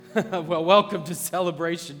Well, welcome to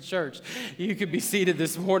Celebration Church. You can be seated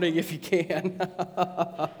this morning if you can.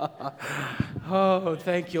 Oh,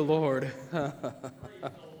 thank you, Lord.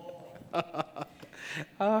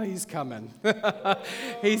 Oh, he's coming.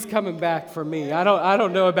 He's coming back for me. I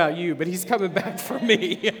don't know about you, but he's coming back for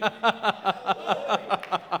me.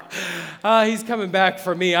 He's coming back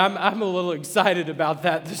for me. I'm a little excited about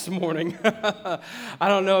that this morning. I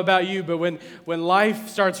don't know about you, but when life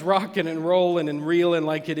starts rocking and rolling and reeling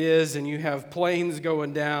like it is, and you have planes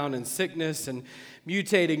going down and sickness and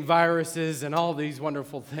mutating viruses and all these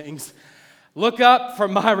wonderful things, look up, for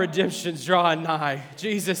my redemption's drawing nigh.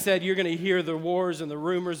 Jesus said you're going to hear the wars and the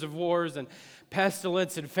rumors of wars and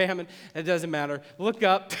pestilence and famine. It doesn't matter. Look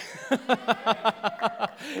up.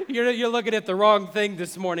 You're looking at the wrong thing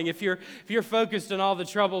this morning. If you're focused on all the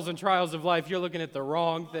troubles and trials of life, you're looking at the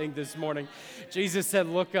wrong thing this morning. Jesus said,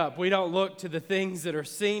 look up. We don't look to the things that are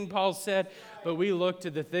seen, Paul said, but we look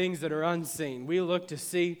to the things that are unseen. We look to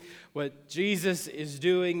see what Jesus is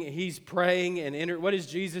doing. He's praying and what is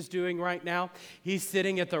Jesus doing right now? He's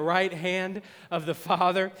sitting at the right hand of the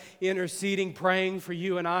Father, interceding, praying for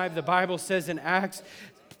you and I. The Bible says in Acts,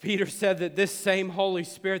 Peter said that this same Holy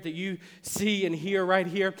Spirit that you see and hear right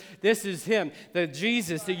here, this is Him, the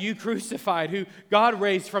Jesus that you crucified, who God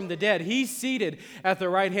raised from the dead. He's seated at the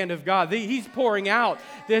right hand of God. He's pouring out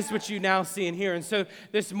this which you now see and hear. And so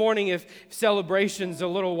this morning, if celebration's a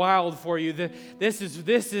little wild for you, this is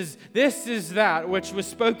that which was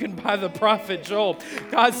spoken by the prophet Joel.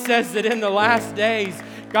 God says that in the last days,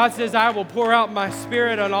 God says, I will pour out my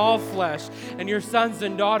Spirit on all flesh, and your sons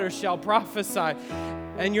and daughters shall prophesy.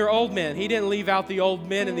 And your old men. He didn't leave out the old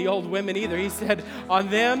men and the old women either. He said, on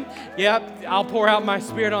them, yep, I'll pour out my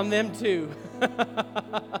Spirit on them too.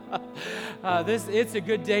 It's a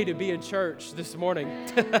good day to be in church this morning.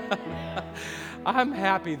 I'm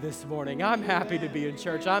happy this morning. I'm happy to be in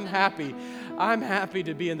church. I'm happy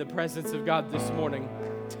to be in the presence of God this morning.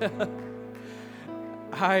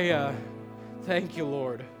 Thank you,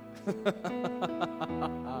 Lord.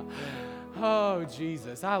 Oh,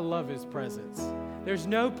 Jesus, I love His presence. There is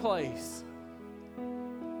no place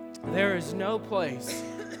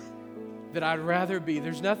that I'd rather be.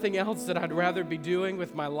 There's nothing else that I'd rather be doing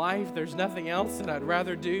with my life. There's nothing else that I'd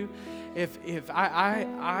rather do. If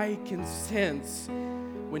I can sense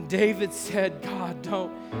when David said, God,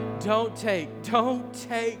 don't take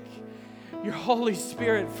your Holy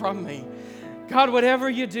Spirit from me. God, whatever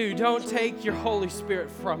you do, don't take your Holy Spirit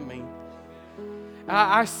from me.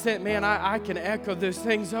 I said, man, I can echo those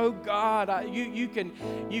things. Oh God, you can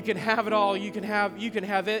have it all. You can have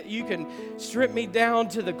it. You can strip me down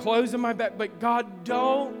to the clothes of my back. But God,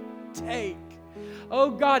 don't take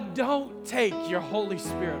your Holy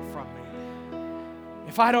Spirit from me.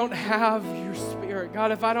 If I don't have your Spirit,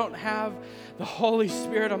 God, if I don't have the Holy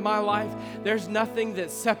Spirit of my life, there's nothing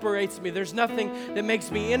that separates me. There's nothing that makes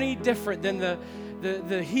me any different than the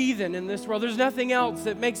heathen in this world. There's nothing else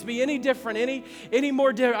that makes me any different, any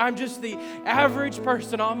more different. I'm just the average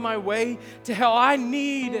person on my way to hell. I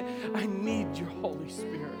need your Holy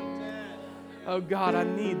Spirit. Oh God, I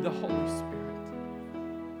need the Holy Spirit.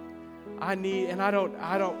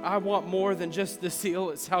 I want more than just the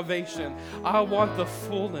seal at salvation. I want the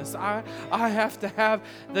fullness. I have to have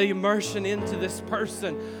the immersion into this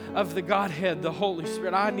person of the Godhead, the Holy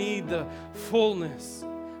Spirit. I need the fullness.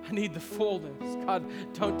 I need the fullness. God,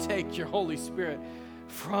 don't take your Holy Spirit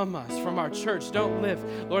from us, from our church. Don't live.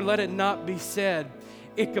 Lord, let it not be said,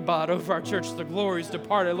 Ichabod, over our church, the glory's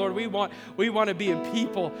departed. Lord, we want to be a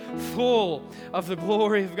people full of the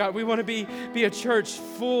glory of God. We want to be a church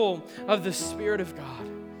full of the Spirit of God.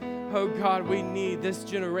 Oh God, this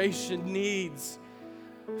generation needs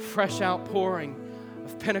fresh outpouring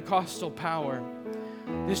of Pentecostal power.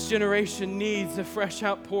 This generation needs a fresh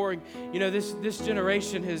outpouring. You know, this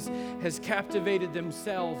generation has captivated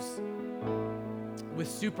themselves with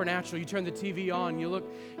supernatural. You turn the TV on, you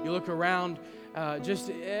look around, just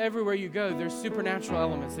everywhere you go, there's supernatural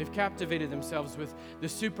elements. They've captivated themselves with the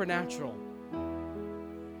supernatural.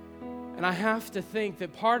 And I have to think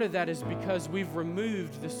that part of that is because we've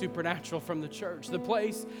removed the supernatural from the church. The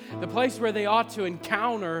place where they ought to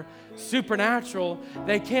encounter supernatural,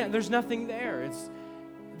 they can't. There's nothing there.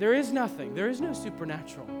 There is nothing. There is no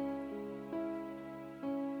supernatural.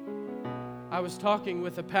 I was talking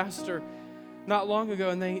with a pastor not long ago,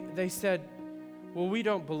 and they said, well, we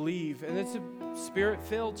don't believe, and it's a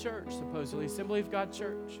Spirit-filled church, supposedly, Assembly of God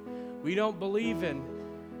church. We don't believe in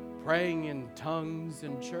praying in tongues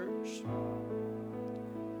in church.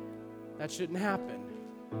 That shouldn't happen.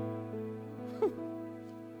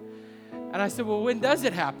 And I said, well, when does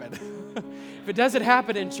it happen? If it doesn't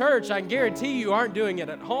happen in church, I can guarantee you aren't doing it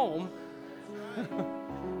at home.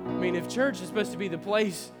 I mean, if church is supposed to be the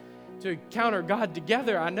place to encounter God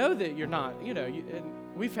together, I know that you're not. And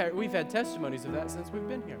we've had testimonies of that since we've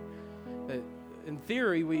been here. That in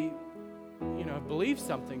theory we, believe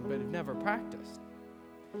something, but have never practiced.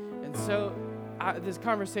 And so this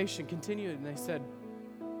conversation continued, and they said,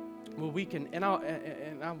 well, we can, and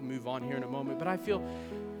I'll move on here in a moment, but I feel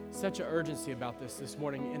such an urgency about this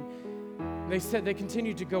morning. And they said, they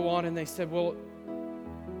continued to go on, and they said, well,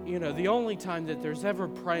 the only time that there's ever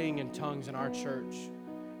praying in tongues in our church,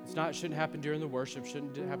 it shouldn't happen during the worship,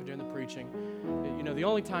 shouldn't happen during the preaching. The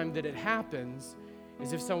only time that it happens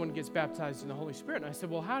is if someone gets baptized in the Holy Spirit. And I said,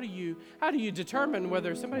 well, how do you determine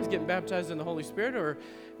whether somebody's getting baptized in the Holy Spirit or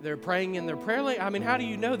they're praying in their prayer language? I mean, how do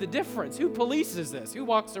you know the difference? Who polices this? Who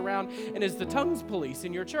walks around and is the tongues police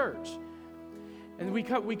in your church? And we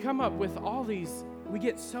come up with all these, we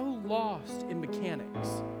get so lost in mechanics.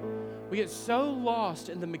 We get so lost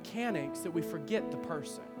in the mechanics that we forget the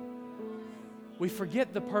person. We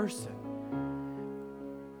forget the person.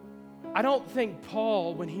 I don't think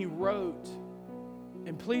Paul, when he wrote,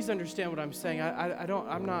 and please understand what I'm saying, I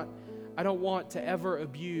don't want to ever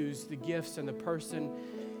abuse the gifts and the person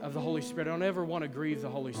of the Holy Spirit. I don't ever want to grieve the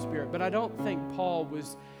Holy Spirit. But I don't think Paul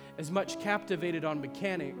was as much captivated on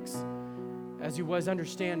mechanics as he was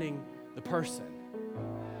understanding the person.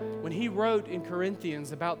 When he wrote in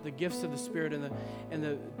Corinthians about the gifts of the Spirit and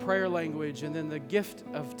the prayer language and then the gift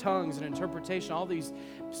of tongues and interpretation, all these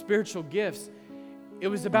spiritual gifts, it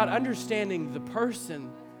was about understanding the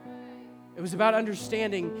person. It was about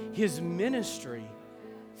understanding his ministry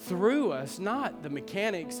through us, not the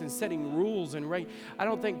mechanics and setting rules and I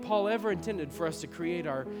don't think Paul ever intended for us to create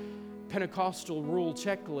our Pentecostal rule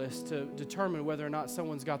checklist to determine whether or not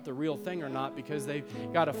someone's got the real thing or not because they've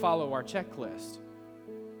got to follow our checklist.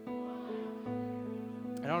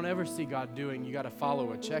 I don't ever see God doing, you got to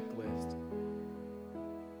follow a checklist.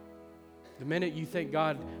 The minute you think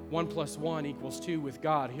God, 1 + 1 = 2 with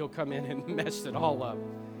God, he'll come in and mess it all up.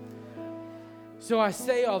 So I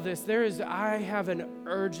say all this, I have an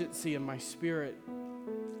urgency in my spirit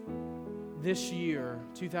this year,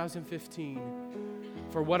 2015,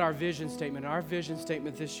 for what our vision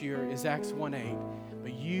statement this year is Acts 1:8.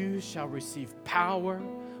 But you shall receive power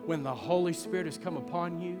when the Holy Spirit has come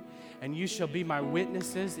upon you, and you shall be my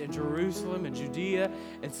witnesses in Jerusalem and Judea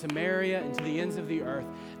and Samaria and to the ends of the earth.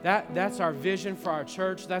 That's our vision for our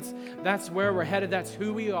church. That's where we're headed. That's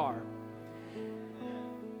who we are.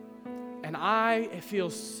 And I feel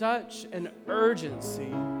such an urgency.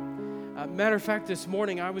 Matter of fact, this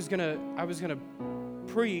morning I was gonna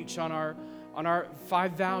preach on our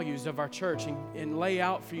 5 values of our church and lay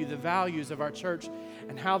out for you the values of our church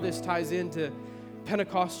and how this ties into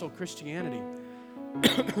Pentecostal Christianity.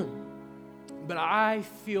 But I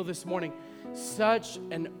feel this morning such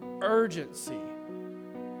an urgency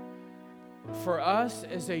for us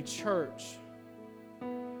as a church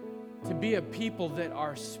to be a people that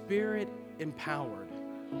are Spirit empowered.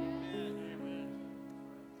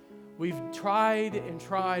 We've tried and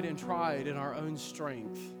tried and tried in our own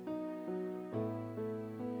strength.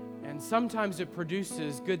 And sometimes it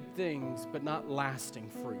produces good things, but not lasting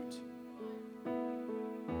fruit.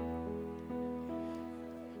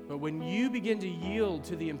 But when you begin to yield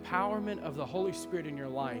to the empowerment of the Holy Spirit in your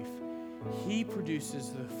life, He produces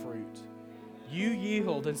the fruit. You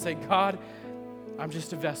yield and say, God, I'm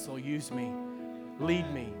just a vessel. Use me.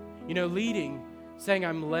 Lead me. Leading, saying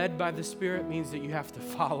I'm led by the Spirit means that you have to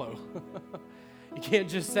follow. You can't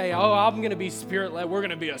just say, oh, I'm going to be Spirit-led. We're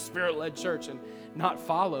going to be a Spirit-led church and not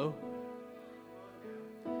follow.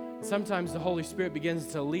 Sometimes the Holy Spirit begins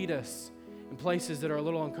to lead us in places that are a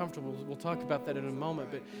little uncomfortable. We'll talk about that in a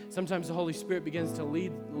moment. But sometimes the Holy Spirit begins to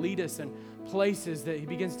lead us in places that He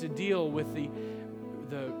begins to deal with the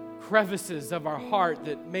crevices of our heart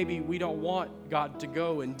that maybe we don't want God to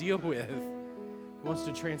go and deal with. He wants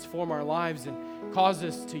to transform our lives and cause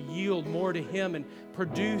us to yield more to Him and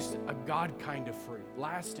produce a God kind of fruit,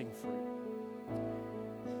 lasting fruit.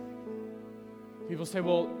 People say,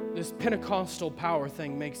 well, this Pentecostal power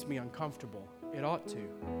thing makes me uncomfortable. It ought to.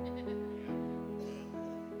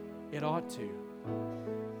 It ought to.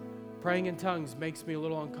 Praying in tongues makes me a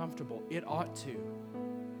little uncomfortable. It ought to.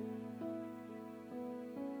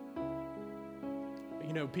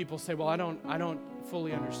 People say, well, I don't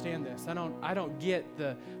fully understand this. I don't get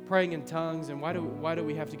the praying in tongues, and why do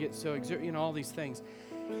we have to get so all these things.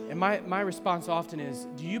 And my response often is,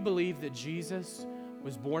 do you believe that Jesus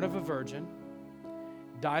was born of a virgin,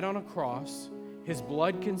 died on a cross, His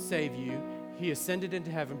blood can save you, He ascended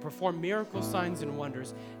into heaven, performed miracles, signs, and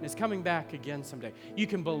wonders, and is coming back again someday. You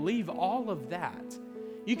can believe all of that.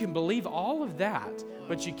 You can believe all of that,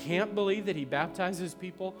 but you can't believe that He baptizes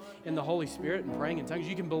people in the Holy Spirit and praying in tongues.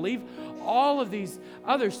 You can believe all of these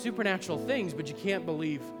other supernatural things, but you can't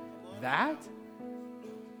believe that.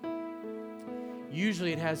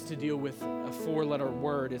 Usually it has to deal with a four-letter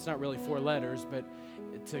word. It's not really four letters, but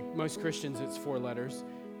to most Christians it's four letters.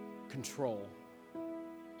 Control.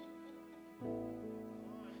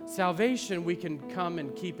 Salvation, we can come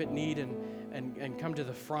and keep it neat and come to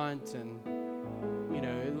the front and,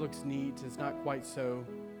 it looks neat. It's not quite so.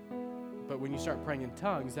 But when you start praying in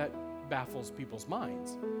tongues, that baffles people's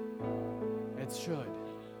minds. It should.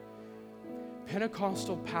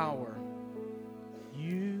 Pentecostal power.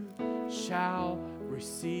 You shall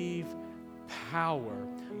receive power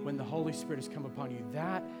when the Holy Spirit has come upon you.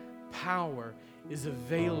 That power is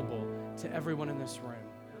available to everyone in this room.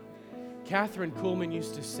 Catherine Kuhlman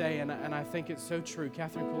used to say, and I think it's so true,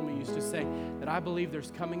 Catherine Kuhlman used to say that I believe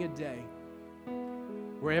there's coming a day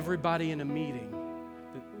where everybody in a meeting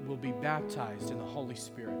will be baptized in the Holy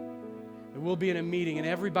Spirit. There will be in a meeting, and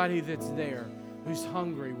everybody that's there who's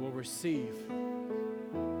hungry will receive.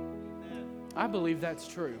 I believe that's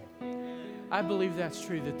true. I believe that's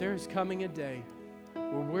true, that there is coming a day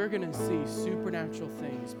where we're going to see supernatural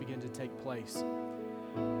things begin to take place.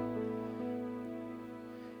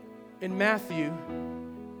 In Matthew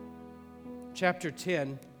chapter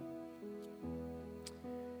 10,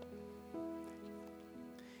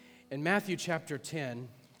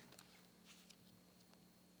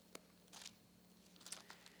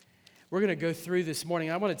 we're going to go through this morning.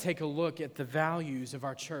 I want to take a look at the values of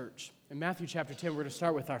our church. In Matthew chapter 10, we're going to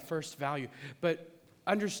start with our first value. But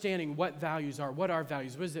understanding what values are, what are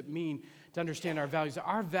values? What does it mean to understand our values?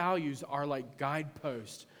 Our values are like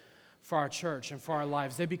guideposts for our church and for our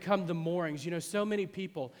lives. They become the moorings. So many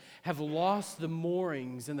people have lost the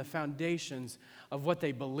moorings and the foundations of what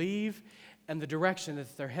they believe and the direction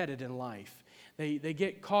that they're headed in life. They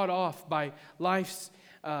get caught off by life's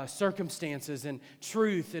circumstances, and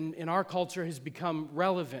truth in our culture has become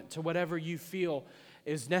relevant to whatever you feel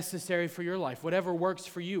is necessary for your life, whatever works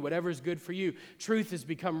for you, whatever is good for you. Truth has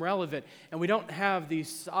become relevant, and we don't have these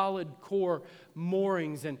solid core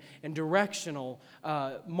moorings and directional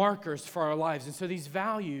markers for our lives. And so these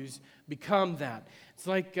values become that. It's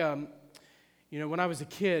like, when I was a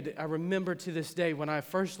kid, I remember to this day when I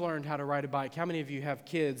first learned how to ride a bike. How many of you have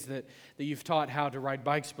kids that you've taught how to ride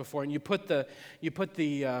bikes before? And you put the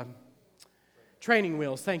training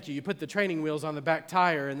wheels, thank you. You put the training wheels on the back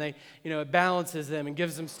tire, and it balances them and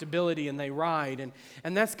gives them stability, and they ride.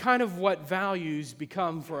 And that's kind of what values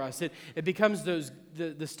become for us. It becomes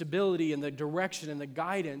the stability and the direction and the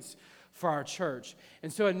guidance for our church.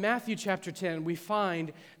 And so in Matthew chapter 10, we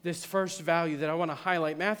find this first value that I want to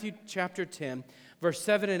highlight. Matthew chapter 10, verse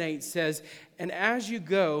 7 and 8 says, "And as you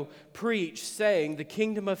go, preach, saying, the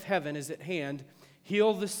kingdom of heaven is at hand.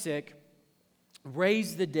 Heal the sick,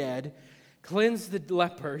 raise the dead, cleanse the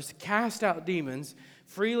lepers, cast out demons.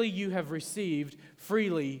 Freely you have received,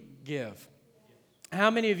 freely give." How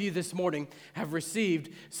many of you this morning have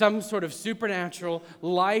received some sort of supernatural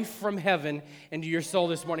life from heaven into your soul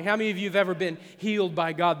this morning? How many of you have ever been healed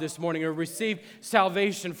by God this morning, or received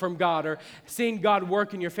salvation from God, or seen God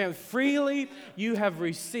work in your family? Freely you have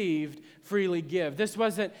received, freely give. This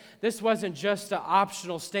wasn't just an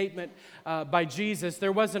optional statement by Jesus.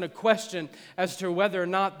 There wasn't a question as to whether or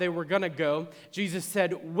not they were going to go. Jesus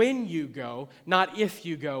said, when you go, not if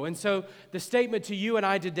you go. And so the statement to you and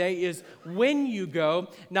I today is when you go,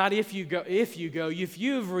 not if you go. If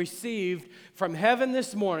you've received from heaven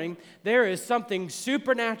this morning, there is something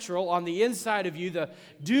supernatural on the inside of you. The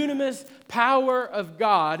dunamis power of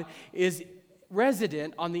God is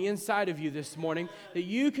resident on the inside of you this morning, that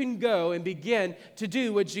you can go and begin to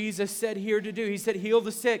do what Jesus said here to do. He said, heal the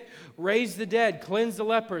sick, raise the dead, cleanse the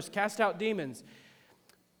lepers, cast out demons.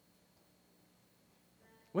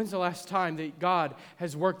 When's the last time that God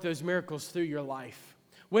has worked those miracles through your life?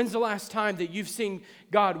 When's the last time that you've seen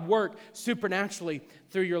God work supernaturally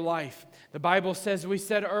through your life? The Bible says, we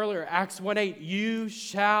said earlier, Acts 1:8, you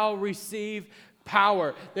shall receive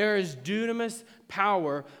power. There is dunamis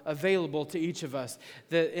power available to each of us.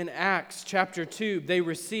 In Acts chapter 2, they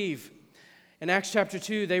receive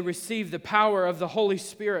the power of the Holy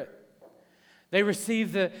Spirit. They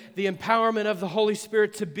receive the empowerment of the Holy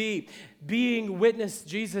Spirit to being witness.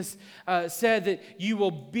 Jesus said that you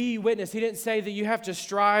will be witness. He didn't say that you have to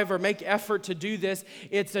strive or make effort to do this.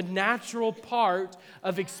 It's a natural part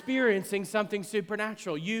of experiencing something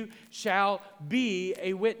supernatural. You shall be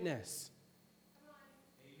a witness.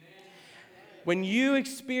 When you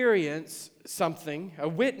experience something, a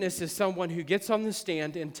witness is someone who gets on the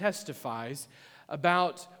stand and testifies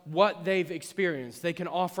about what they've experienced. They can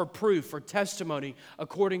offer proof or testimony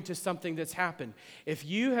according to something that's happened. If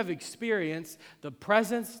you have experienced the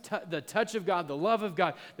presence, the touch of God, the love of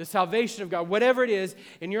God, the salvation of God, whatever it is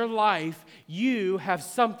in your life, you have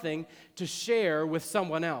something to share with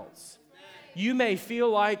someone else. You may feel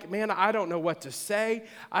like, man, I don't know what to say.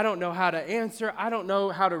 I don't know how to answer. I don't know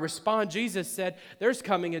how to respond. Jesus said, there's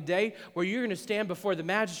coming a day where you're going to stand before the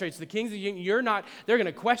magistrates, the kings, they're going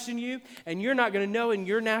to question you, and you're not going to know in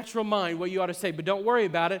your natural mind what you ought to say. But don't worry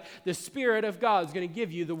about it. The Spirit of God is going to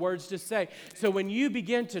give you the words to say. So when you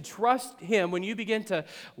begin to trust Him, when you begin to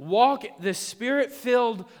walk the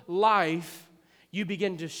Spirit-filled life, you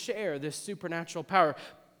begin to share this supernatural power.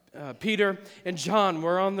 Peter and John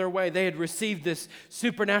were on their way. They had received this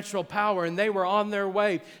supernatural power, and they were on their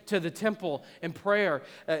way to the temple in prayer.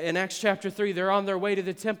 In Acts chapter 3, they're on their way to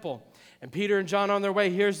the temple. And Peter and John on their way,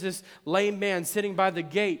 here's this lame man sitting by the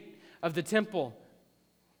gate of the temple.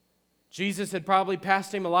 Jesus had probably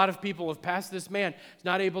passed him. A lot of people have passed this man. He's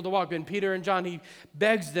not able to walk. And Peter and John, he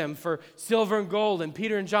begs them for silver and gold. And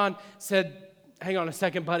Peter and John said, hang on a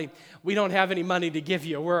second, buddy. We don't have any money to give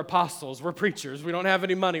you. We're apostles. We're preachers. We don't have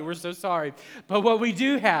any money. We're so sorry. But what we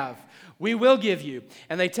do have, we will give you.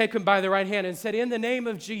 And they take him by the right hand and said, in the name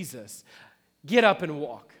of Jesus, get up and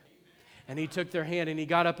walk. And he took their hand and he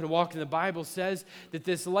got up and walked. And the Bible says that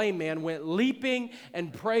this lame man went leaping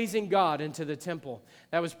and praising God into the temple.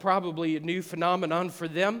 That was probably a new phenomenon for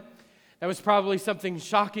them. That was probably something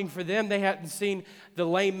shocking for them. They hadn't seen the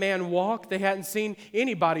lame man walk. They hadn't seen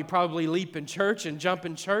anybody probably leap in church and jump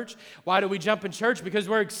in church. Why do we jump in church? Because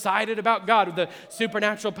we're excited about God. The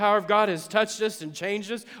supernatural power of God has touched us and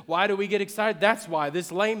changed us. Why do we get excited? That's why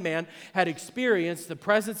this lame man had experienced the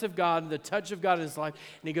presence of God, the touch of God in his life,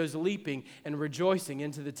 and he goes leaping and rejoicing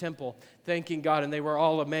into the temple, thanking God, and they were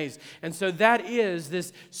all amazed. And so that is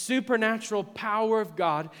this supernatural power of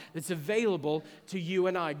God that's available to you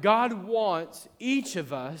and I. God wants each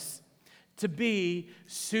of us to be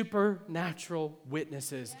supernatural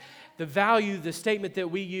witnesses. The statement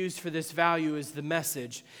that we use for this value is the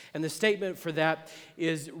message. And the statement for that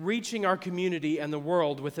is reaching our community and the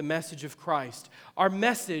world with the message of Christ. Our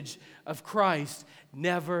message of Christ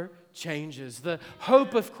never changes. The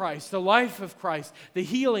hope of Christ, the life of Christ, the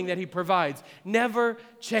healing that He provides never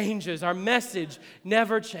changes. Our message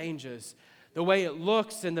never changes. The way it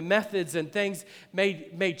looks and the methods and things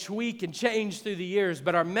may tweak and change through the years,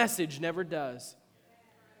 but our message never does.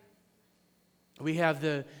 We have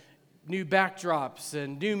the new backdrops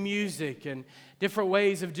and new music and different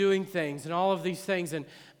ways of doing things and all of these things. And,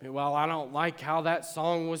 well, I don't like how that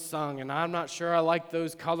song was sung, and I'm not sure I like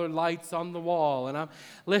those colored lights on the wall. And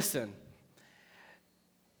listen,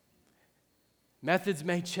 methods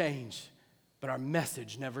may change, but our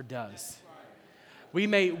message never does. We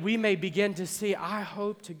may begin to see, I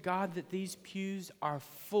hope to God that these pews are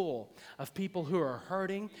full of people who are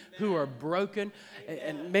hurting, who are broken.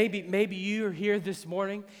 And maybe you are here this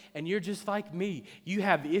morning and you're just like me. You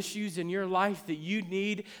have issues in your life that you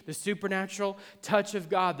need the supernatural touch of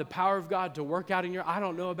God, the power of God to work out in your. I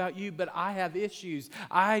don't know about you, but I have issues.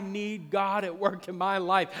 I need God at work in my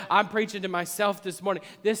life. I'm preaching to myself this morning.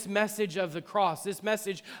 This message of the cross, this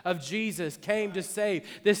message of Jesus came to save.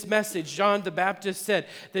 This message, John the Baptist said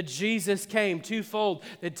that Jesus came twofold,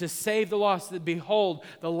 that to save the lost, that behold,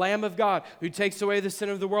 the Lamb of God who takes away the sin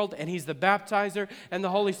of the world, and He's the baptizer and the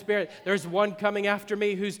Holy Spirit. There's one coming after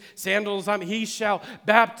me whose sandals He shall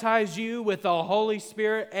baptize you with the Holy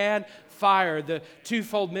Spirit and fire, the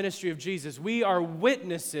twofold ministry of Jesus. We are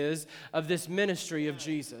witnesses of this ministry of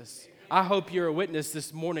Jesus. I hope you're a witness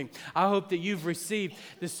this morning. I hope that you've received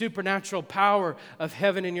the supernatural power of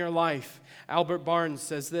heaven in your life. Albert Barnes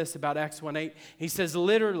says this about Acts 1:8. He says,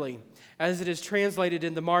 literally, as it is translated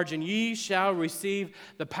in the margin, ye shall receive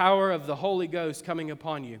the power of the Holy Ghost coming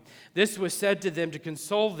upon you. This was said to them to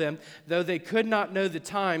console them, though they could not know the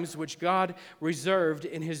times which God reserved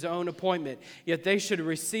in His own appointment. Yet they should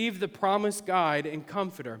receive the promised guide and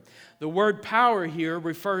comforter. The word power here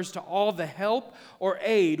refers to all the help or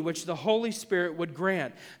aid which the Holy Spirit would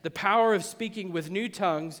grant. The power of speaking with new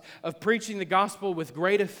tongues, of preaching the gospel with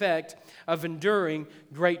great effect, of enduring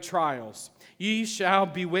great trials. Ye shall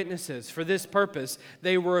be witnesses. For this purpose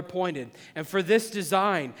they were appointed. And for this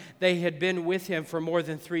design they had been with Him for more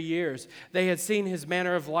than 3 years. They had seen His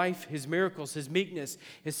manner of life, His miracles, His meekness,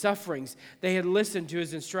 His sufferings. They had listened to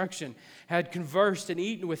His instruction, had conversed and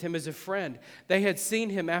eaten with Him as a friend. They had seen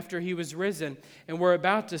Him after He was risen, and were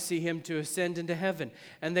about to see Him to ascend into heaven.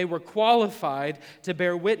 And they were qualified to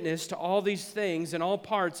bear witness to all these things in all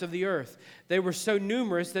parts of the earth. They were so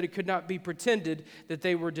numerous that it could not be pretended that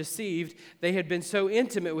they were deceived. They had been so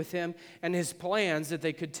intimate with him and his plans that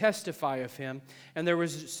they could testify of him. And there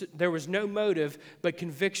was no motive but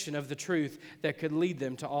conviction of the truth that could lead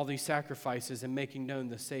them to all these sacrifices and making known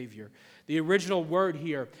the Savior. The original word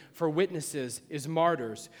here for witnesses is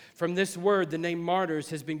martyrs. From this word, the name martyrs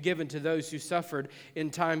has been given to those who suffered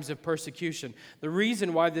in times of persecution. The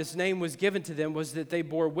reason why this name was given to them was that they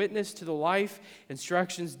bore witness to the life,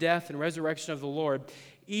 instructions, death, and resurrection of the Lord,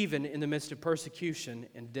 even in the midst of persecution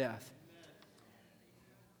and death.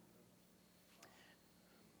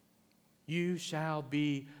 You shall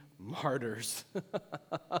be martyrs.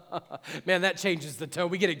 Man, that changes the tone.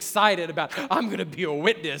 We get excited about, I'm going to be a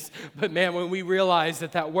witness. But man, when we realize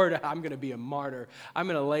that word, I'm going to be a martyr, I'm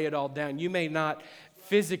going to lay it all down. You may not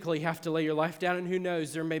physically have to lay your life down, and who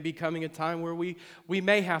knows, there may be coming a time where we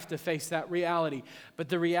may have to face that reality. But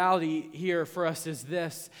the reality here for us is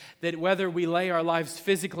this, that whether we lay our lives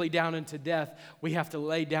physically down into death, we have to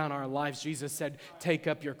lay down our lives. Jesus said, take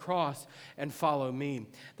up your cross and follow me.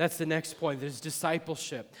 That's the next point. There's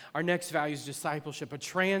discipleship. Our next value is discipleship, a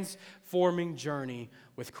transforming journey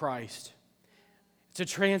with Christ. It's a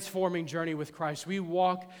transforming journey with Christ. We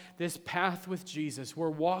walk this path with Jesus. We're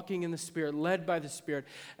walking in the Spirit, led by the Spirit,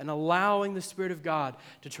 and allowing the Spirit of God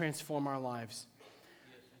to transform our lives.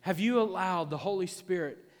 Have you allowed the Holy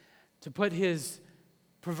Spirit to put His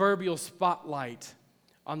proverbial spotlight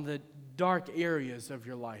on the dark areas of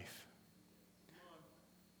your life?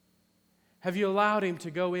 Have you allowed Him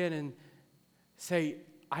to go in and say,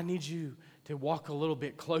 I need you to walk a little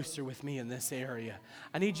bit closer with me in this area.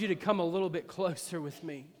 I need you to come a little bit closer with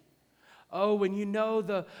me. Oh, when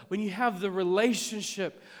you have the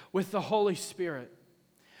relationship with the Holy Spirit,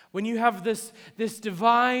 when you have this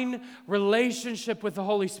divine relationship with the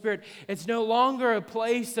Holy Spirit, it's no longer a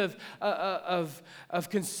place of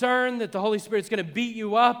concern that the Holy Spirit's going to beat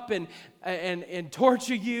you up and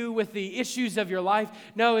torture you with the issues of your life.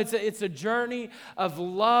 No, it's a journey of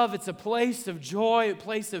love. It's a place of joy, a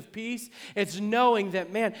place of peace. It's knowing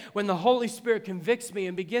that, man, when the Holy Spirit convicts me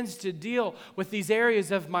and begins to deal with these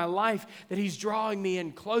areas of my life, that He's drawing me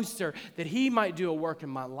in closer, that He might do a work in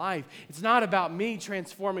my life. It's not about me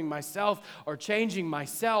transforming myself or changing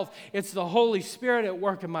myself. It's the Holy Spirit at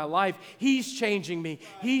work in my life. He's changing me.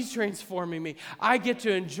 He's transforming me. I get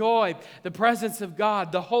to enjoy the presence of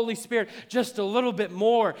God, the Holy Spirit, just a little bit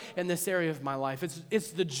more in this area of my life.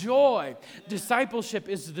 It's the joy. Discipleship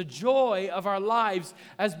is the joy of our lives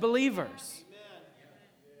as believers.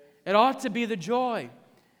 It ought to be the joy.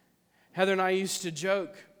 Heather and I used to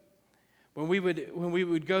joke when we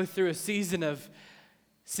would go through a season of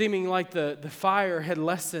seeming like the fire had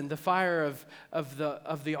lessened, the fire of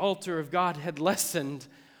the altar of God had lessened.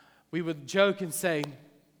 We would joke and say,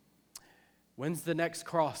 when's the next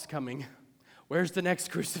cross coming? Where's the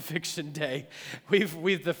next crucifixion day?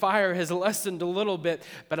 The fire has lessened a little bit,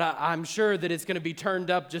 but I'm sure that it's going to be turned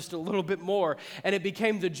up just a little bit more. And it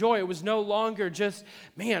became the joy. It was no longer just,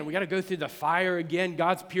 man, we got to go through the fire again.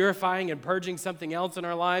 God's purifying and purging something else in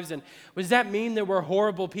our lives. And does that mean that we're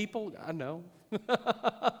horrible people? I know.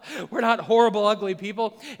 We're not horrible, ugly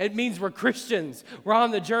people. It means we're Christians. We're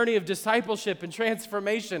on the journey of discipleship and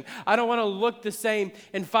transformation. I don't want to look the same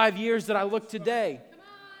in 5 years that I look today.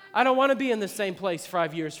 I don't want to be in the same place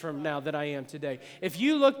 5 years from now that I am today. If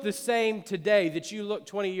you look the same today that you looked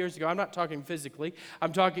 20 years ago, I'm not talking physically.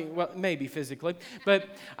 I'm talking, well, maybe physically, but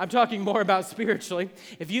I'm talking more about spiritually.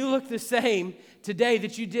 If you look the same today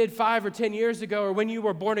that you did 5 or 10 years ago or when you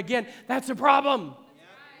were born again, that's a problem.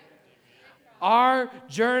 Our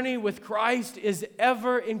journey with Christ is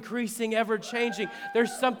ever increasing, ever changing.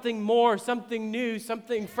 There's something more, something new,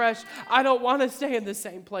 something fresh. I don't want to stay in the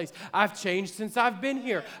same place. I've changed since I've been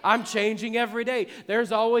here. I'm changing every day.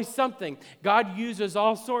 There's always something. God uses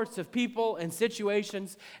all sorts of people and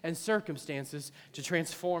situations and circumstances to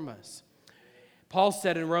transform us. Paul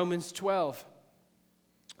said in Romans 12,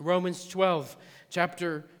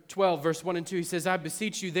 chapter 12, verse 1 and 2, he says, I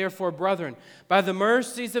beseech you, therefore, brethren, by the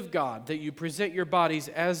mercies of God, that you present your bodies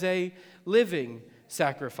as a living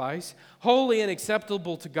sacrifice, holy and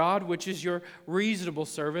acceptable to God, which is your reasonable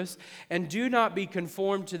service, and do not be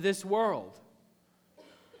conformed to this world.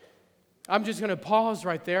 I'm just going to pause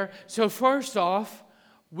right there. So first off,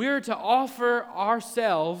 we're to offer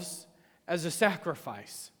ourselves as a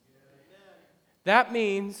sacrifice. That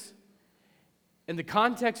means, in the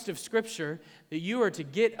context of Scripture, that you are to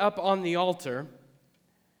get up on the altar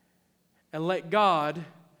and let God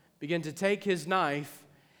begin to take His knife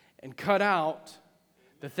and cut out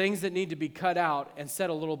the things that need to be cut out and set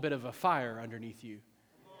a little bit of a fire underneath you.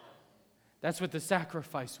 That's what the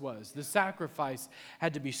sacrifice was. The sacrifice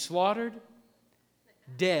had to be slaughtered,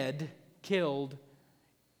 dead, killed.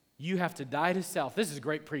 You have to die to self. This is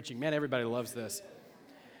great preaching. Man, everybody loves this.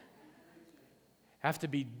 Have to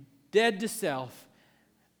be dead to self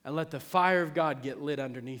and let the fire of God get lit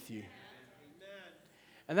underneath you.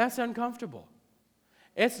 And that's uncomfortable.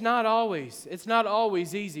 It's not always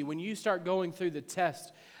easy when you start going through the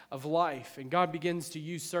test of life and God begins to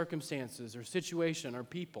use circumstances or situation or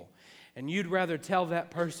people, and you'd rather tell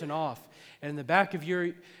that person off. And in the back of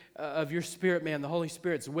your spirit, man, the Holy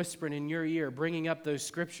Spirit's whispering in your ear, bringing up those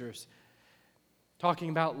scriptures, talking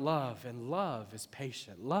about love, and love is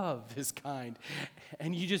patient, love is kind.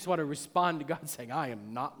 And you just want to respond to God saying, I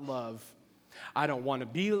am not love. I don't want to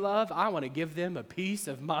be love. I want to give them a piece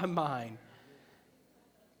of my mind.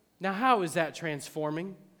 Now, how is that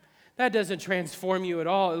transforming? That doesn't transform you at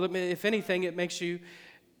all. If anything, it makes you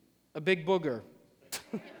a big booger.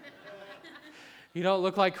 You don't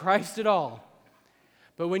look like Christ at all.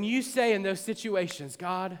 But when you say in those situations,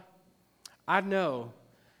 God, I know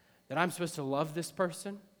that I'm supposed to love this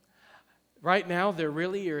person. Right now, they're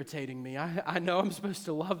really irritating me. I know I'm supposed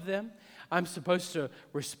to love them. I'm supposed to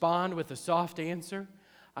respond with a soft answer.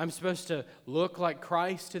 I'm supposed to look like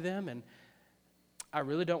Christ to them, and I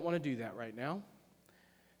really don't want to do that right now.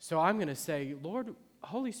 So I'm going to say, Lord,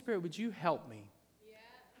 Holy Spirit, would you help me? Yeah.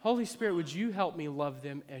 Holy Spirit, would you help me love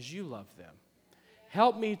them as you love them?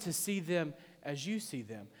 Help me to see them as you see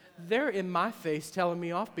them. They're in my face telling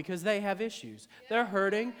me off because they have issues. They're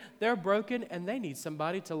hurting, they're broken, and they need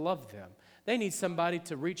somebody to love them. They need somebody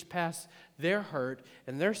to reach past their hurt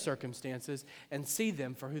and their circumstances and see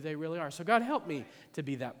them for who they really are. So God, help me to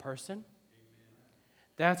be that person.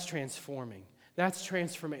 That's transforming. That's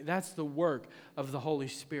transformation. That's the work of the Holy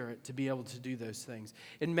Spirit to be able to do those things.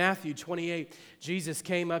 In Matthew 28, Jesus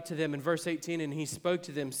came up to them in verse 18 and he spoke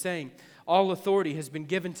to them saying, all authority has been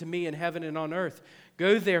given to me in heaven and on earth.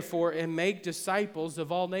 Go therefore and make disciples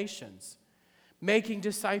of all nations. Making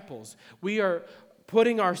disciples. We are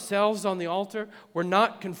putting ourselves on the altar. We're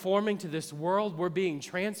not conforming to this world. We're being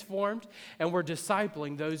transformed, and we're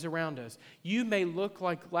discipling those around us. You may look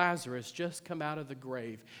like Lazarus just come out of the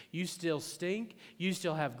grave. You still stink. You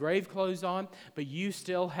still have grave clothes on, but you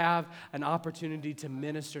still have an opportunity to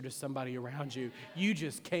minister to somebody around you. You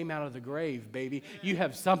just came out of the grave, baby. You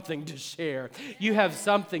have something to share. You have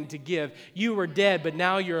something to give. You were dead, but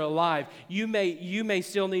now you're alive. You may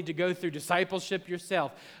still need to go through discipleship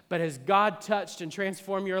yourself, but has God touched and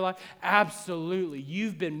transformed your life? Absolutely.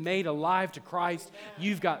 You've been made alive to Christ.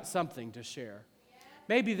 You've got something to share.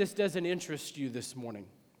 Maybe this doesn't interest you this morning,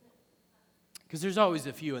 because there's always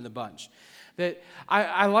a few in the bunch. That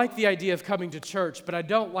I like the idea of coming to church, but I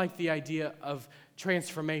don't like the idea of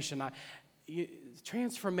transformation.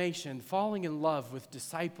 Transformation, falling in love with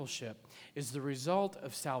discipleship, is the result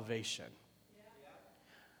of salvation.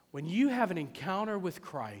 When you have an encounter with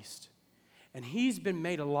Christ, and He's been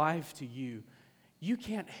made alive to you, you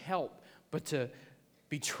can't help but to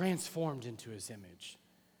be transformed into His image.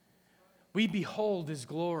 We behold His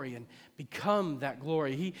glory and become that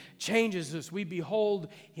glory. He changes us. We behold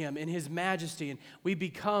Him in His majesty, and we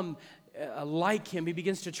become like Him. He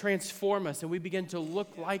begins to transform us, and we begin to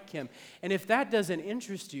look like Him. And if that doesn't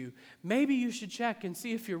interest you, maybe you should check and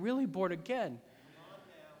see if you're really born again.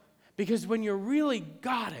 Because when you're really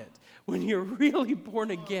got it, when you're really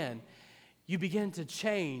born again, you begin to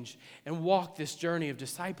change and walk this journey of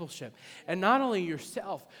discipleship. And not only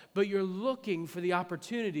yourself, but you're looking for the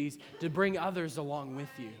opportunities to bring others along with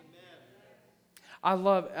you.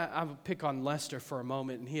 I'll pick on Lester for a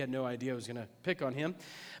moment, and he had no idea I was going to pick on him.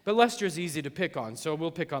 But Lester's easy to pick on, so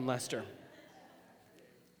we'll pick on Lester.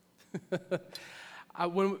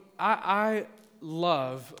 I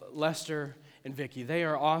love Lester and Vicky. They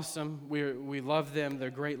are awesome. We love them. They're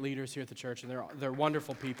great leaders here at the church, and they're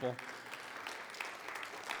wonderful people.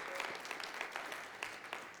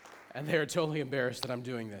 And they're totally embarrassed that I'm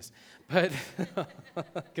doing this. But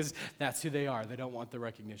because that's who they are. They don't want the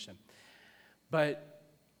recognition. But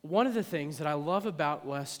one of the things that I love about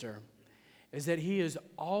Lester is that he is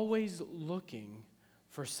always looking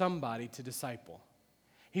for somebody to disciple.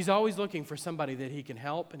 He's always looking for somebody that he can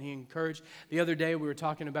help and he encourage. The other day we were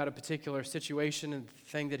talking about a particular situation and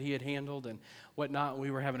thing that he had handled and whatnot. And we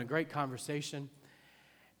were having a great conversation.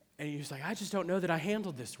 And he was like, I just don't know that I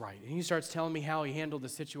handled this right. And he starts telling me how he handled the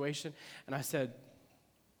situation. And I said,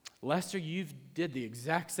 Lester, you did the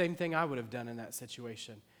exact same thing I would have done in that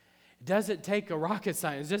situation. It doesn't take a rocket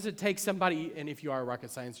science. It doesn't take somebody, and if you are a rocket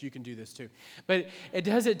science, you can do this too. But it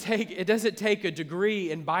doesn't take a degree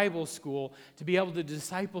in Bible school to be able to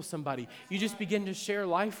disciple somebody. You just begin to share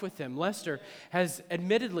life with them. Lester has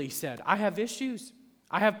admittedly said, I have issues.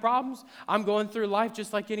 I have problems. I'm going through life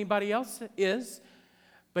just like anybody else is.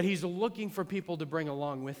 But he's looking for people to bring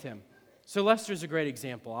along with him. So Lester's a great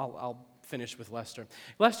example. I'll finish with Lester.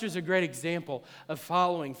 Lester's a great example of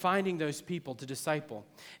finding those people to disciple.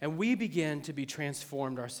 And we begin to be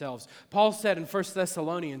transformed ourselves. Paul said in 1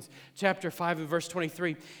 Thessalonians chapter 5 and verse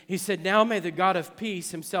 23, he said, now may the God of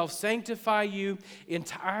peace himself sanctify you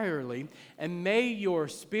entirely, and may your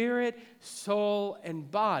spirit, soul, and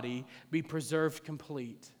body be preserved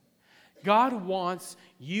complete. God wants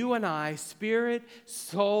you and I, spirit,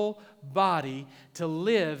 soul, body, to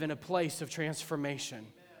live in a place of transformation.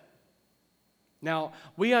 Now,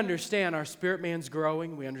 we understand our spirit man's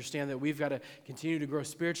growing. We understand that we've got to continue to grow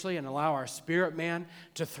spiritually and allow our spirit man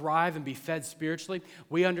to thrive and be fed spiritually.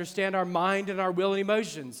 We understand our mind and our will and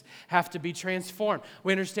emotions have to be transformed.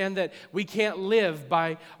 We understand that we can't live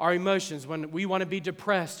by our emotions. When we want to be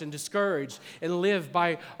depressed and discouraged and live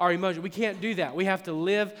by our emotions, we can't do that. We have to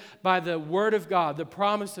live by the Word of God, the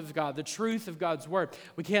promise of God, the truth of God's Word.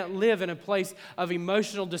 We can't live in a place of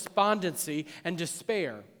emotional despondency and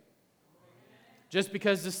despair. Just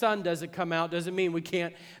because the sun doesn't come out doesn't mean we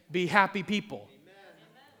can't be happy people.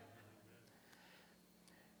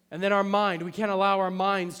 And then our mind, we can't allow our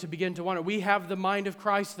minds to begin to wander. We have the mind of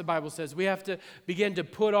Christ, the Bible says. We have to begin to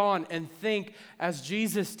put on and think as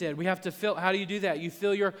Jesus did. We have to fill, how do you do that? You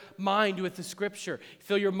fill your mind with the Scripture. You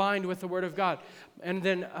fill your mind with the Word of God. And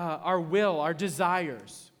then our will, our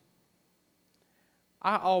desires.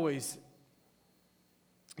 I always,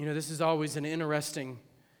 this is always an interesting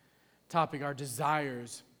topic, our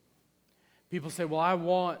desires. People say, well, I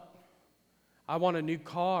want a new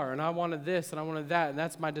car, and I wanted this, and I wanted that, and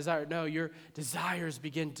that's my desire. No, your desires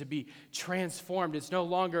begin to be transformed. It's no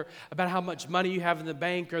longer about how much money you have in the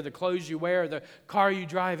bank or the clothes you wear or the car you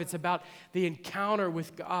drive. It's about the encounter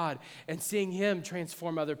with God and seeing Him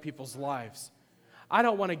transform other people's lives. I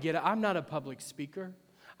don't want to I'm not a public speaker.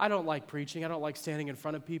 I don't like preaching. I don't like standing in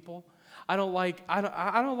front of people. I don't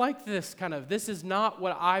like this is not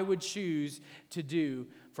what I would choose to do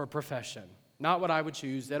for a profession. Not what I would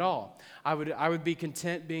choose at all. I would be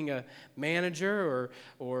content being a manager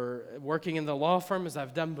or working in the law firm as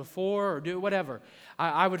I've done before or do whatever.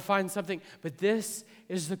 I would find something, but this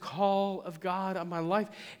is the call of God on my life.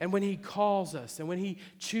 And when He calls us and when He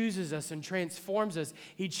chooses us and transforms us,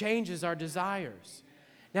 He changes our desires.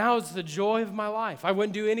 Now it's the joy of my life. I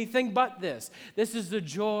wouldn't do anything but this. This is the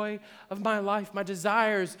joy of my life. My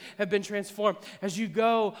desires have been transformed. As you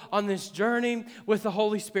go on this journey with the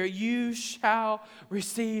Holy Spirit, you shall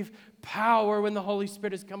receive power when the Holy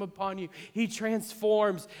Spirit has come upon you. He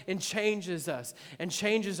transforms and changes us and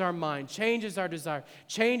changes our mind, changes our desire,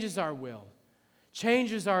 changes our will,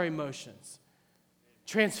 changes our emotions,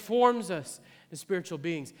 transforms us as spiritual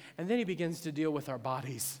beings. And then He begins to deal with our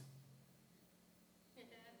bodies.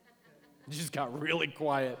 It just got really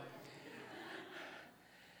quiet.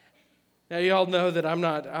 Now, you all know that I'm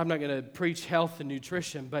not going to preach health and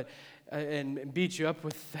nutrition, but and beat you up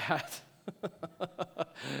with that.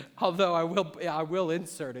 Although I will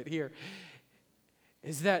insert it here.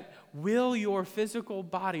 Is that will your physical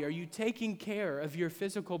body, are you taking care of your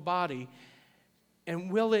physical body, and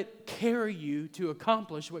will it carry you to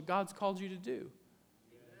accomplish what God's called you to do?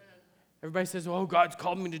 Everybody says, oh, God's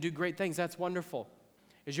called me to do great things. That's wonderful.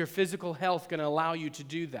 Is your physical health going to allow you to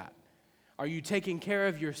do that? Are you taking care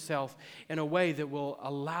of yourself in a way that will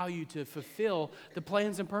allow you to fulfill the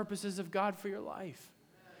plans and purposes of God for your life?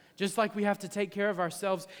 Just like we have to take care of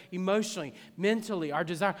ourselves emotionally, mentally, our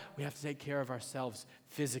desire, we have to take care of ourselves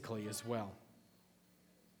physically as well.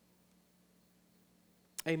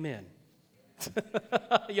 Amen.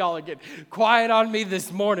 Y'all are getting quiet on me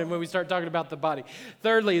this morning when we start talking about the body.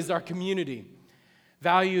 Thirdly is our community.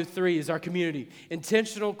 Value 3 is our community.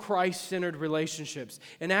 Intentional Christ-centered relationships.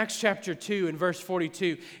 In Acts chapter 2 and verse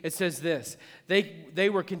 42, it says this. They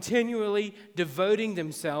were continually devoting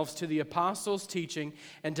themselves to the apostles' teaching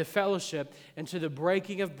and to fellowship and to the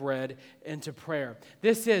breaking of bread and to prayer.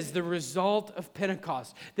 This is the result of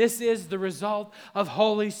Pentecost. This is the result of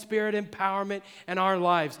Holy Spirit empowerment in our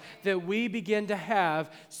lives, that we begin to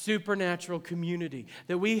have supernatural community,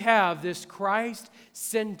 that we have this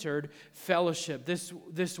Christ-centered fellowship.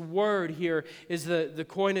 This word here is the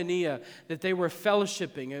koinonia, that they were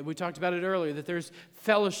fellowshipping. We talked about it earlier, that there's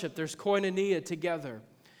fellowship, there's koinonia together.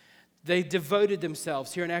 They devoted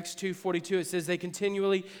themselves. Here in Acts 2:42, it says they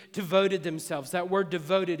continually devoted themselves. That word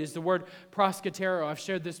devoted is the word proskatero. I've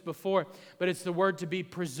shared this before, but it's the word to be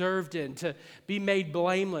preserved in, to be made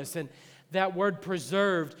blameless. And that word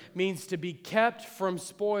preserved means to be kept from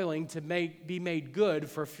spoiling, to be made good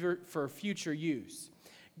for future use.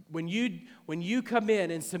 When you come in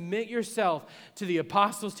and submit yourself to the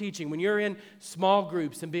apostles' teaching, when you're in small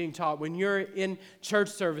groups and being taught, when you're in church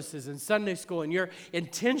services and Sunday school, and you're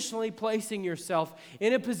intentionally placing yourself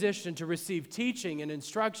in a position to receive teaching and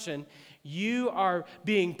instruction, you are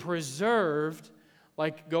being preserved,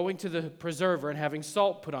 like going to the preserver and having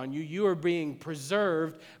salt put on you. You are being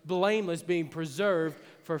preserved, blameless, being preserved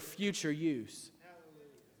for future use.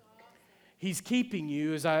 He's keeping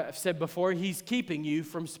you, as I've said before, He's keeping you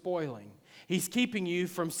from spoiling. He's keeping you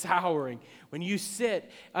from souring. When you sit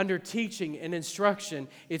under teaching and instruction,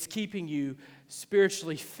 it's keeping you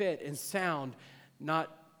spiritually fit and sound, not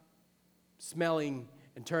smelling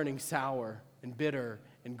and turning sour and bitter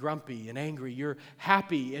and grumpy and angry. You're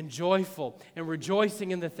happy and joyful and rejoicing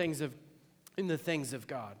in the things of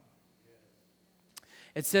God.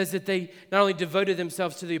 It says that they not only devoted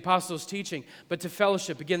themselves to the apostles' teaching, but to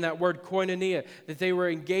fellowship. Again, that word koinonia, that they were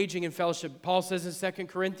engaging in fellowship. Paul says in 2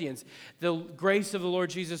 Corinthians, the grace of the Lord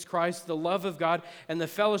Jesus Christ, the love of God, and the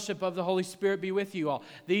fellowship of the Holy Spirit be with you all.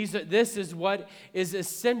 This is what is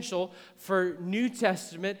essential for New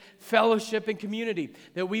Testament fellowship and community,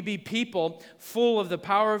 that we be people full of the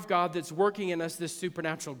power of God that's working in us this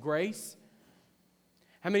supernatural grace.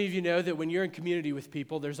 How many of you know that when you're in community with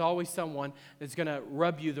people, there's always someone that's going to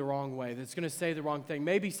rub you the wrong way, that's going to say the wrong thing?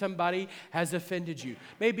 Maybe somebody has offended you.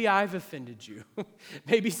 Maybe I've offended you.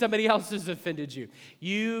 Maybe somebody else has offended you.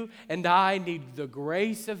 You and I need the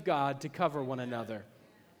grace of God to cover one another.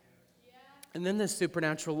 And then this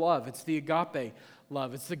supernatural love. It's the agape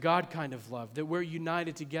love. It's the God kind of love, that we're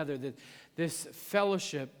united together, that this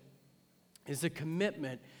fellowship is a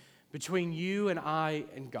commitment between you and I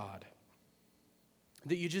and God.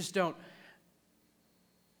 That you just don't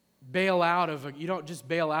bail out of a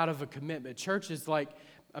commitment. Church is like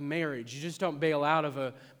a marriage. You just don't bail out of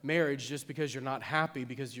a marriage just because you're not happy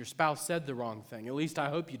because your spouse said the wrong thing. At least I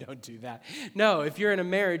hope you don't do that. No, if you're in a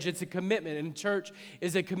marriage, it's a commitment, and church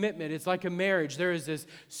is a commitment. It's like a marriage. There is this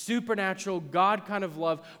supernatural God kind of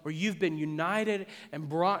love where you've been united and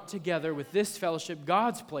brought together with this fellowship.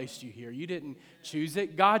 God's placed you here. You didn't choose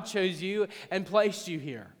it. God chose you and placed you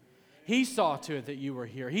here. He saw to it that you were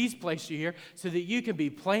here. He's placed you here so that you can be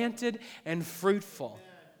planted and fruitful.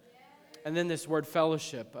 And then this word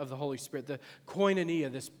fellowship of the Holy Spirit, the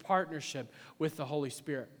koinonia, this partnership with the Holy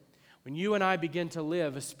Spirit. When you and I begin to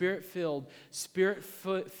live a spirit-filled,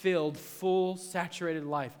 full, saturated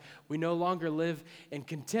life, we no longer live in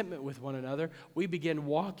contentment with one another. We begin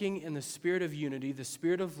walking in the spirit of unity, the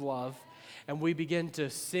spirit of love, and we begin to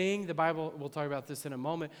sing. The Bible, we'll talk about this in a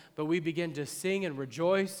moment, but we begin to sing and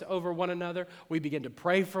rejoice over one another. We begin to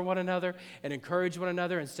pray for one another and encourage one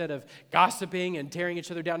another instead of gossiping and tearing each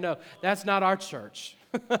other down. No, that's not our church.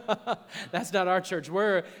 That's not our church.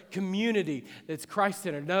 We're a community that's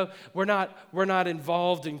Christ-centered. No, we're not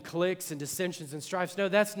involved in cliques and dissensions and strifes. No,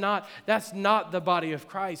 that's not the body of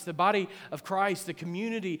Christ. The body of Christ, the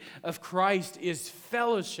community of Christ, is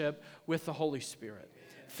fellowship with the Holy Spirit.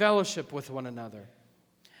 Fellowship with one another.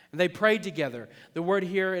 And they prayed together. The word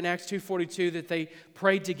here in Acts 2:42 that they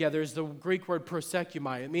prayed together is the Greek word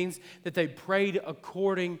prosekumai. It means that they prayed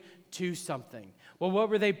according to something. Well, what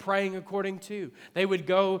were they praying according to? They would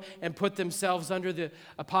go and put themselves under the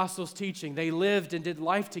apostles' teaching. They lived and did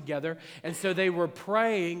life together, and so they were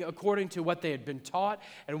praying according to what they had been taught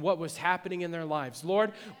and what was happening in their lives.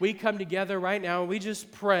 Lord, we come together right now and we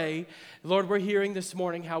just pray. Lord, we're hearing this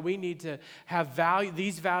morning how we need to have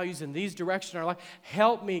these values and these directions in our life.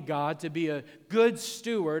 Help me, God, to be a good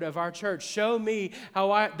steward of our church. Show me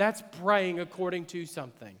how that's praying according to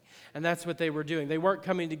something. And that's what they were doing. They weren't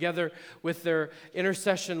coming together with their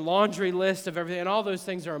intercession laundry list of everything, and all those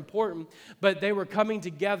things are important, but they were coming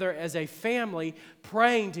together as a family,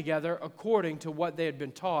 praying together according to what they had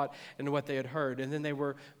been taught and what they had heard. And then they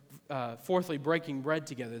were, fourthly, breaking bread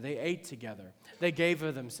together. They ate together. They gave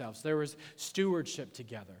of themselves. There was stewardship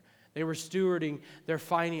together. They were stewarding their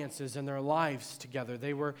finances and their lives together.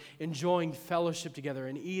 They were enjoying fellowship together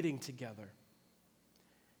and eating together,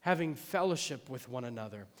 having fellowship with one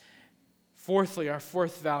another. Fourthly, our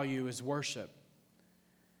fourth value is worship.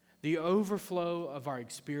 The overflow of our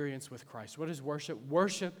experience with Christ. What is worship?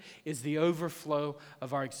 Worship is the overflow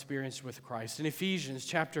of our experience with Christ. In Ephesians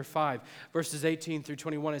chapter 5, verses 18 through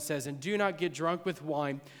 21, it says, "And do not get drunk with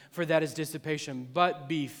wine, for that is dissipation, but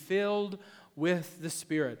be filled with the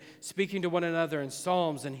Spirit, speaking to one another in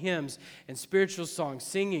psalms and hymns and spiritual songs,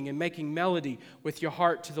 singing and making melody with your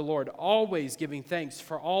heart to the Lord, always giving thanks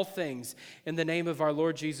for all things in the name of our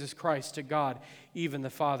Lord Jesus Christ to God, even the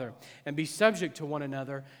Father. And be subject to one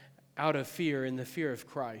another out of fear, in the fear of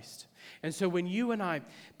Christ. And so when you and I,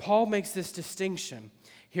 Paul makes this distinction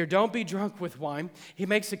here, don't be drunk with wine. He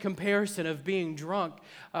makes a comparison of being drunk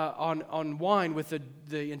on wine with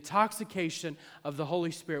the intoxication of the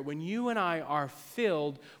Holy Spirit. When you and I are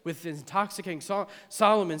filled with intoxicating,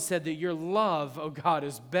 Solomon said that your love, oh God,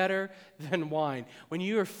 is better than wine. When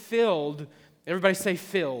you are filled, everybody say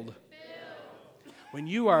filled. When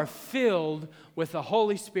you are filled with the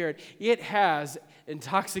Holy Spirit, it has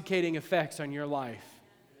intoxicating effects on your life.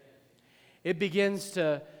 It begins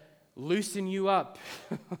to loosen you up,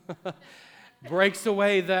 breaks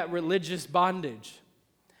away that religious bondage.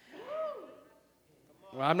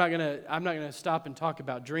 Well, I'm not gonna stop and talk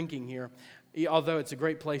about drinking here, although it's a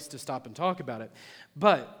great place to stop and talk about it.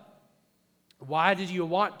 But why did you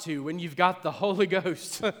want to when you've got the Holy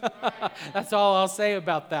Ghost? That's all I'll say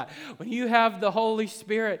about that. When you have the Holy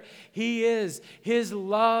Spirit, His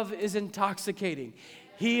love is intoxicating.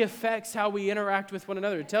 He affects how we interact with one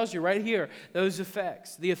another. It tells you right here, those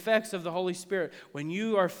effects, the effects of the Holy Spirit. When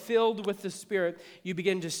you are filled with the Spirit, you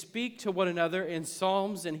begin to speak to one another in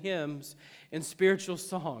psalms and hymns and spiritual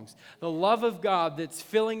songs. The love of God that's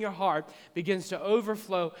filling your heart begins to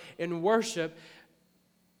overflow in worship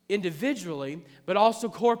individually, but also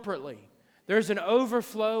corporately. There's an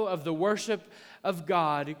overflow of the worship of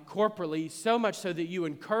God corporately, so much so that you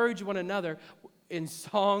encourage one another in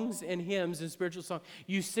songs and hymns and spiritual songs.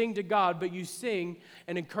 You sing to God, but you sing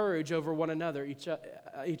and encourage over one another,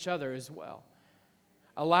 each other as well.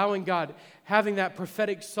 Allowing God, having that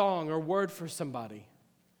prophetic song or word for somebody.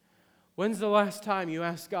 When's the last time you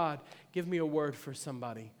asked God, give me a word for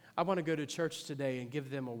somebody? I want to go to church today and give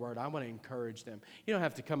them a word. I want to encourage them. You don't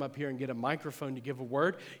have to come up here and get a microphone to give a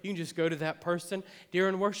word. You can just go to that person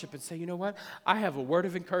during worship and say, you know what? I have a word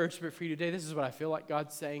of encouragement for you today. This is what I feel like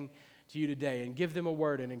God's saying to you today, and give them a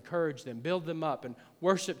word and encourage them, build them up, and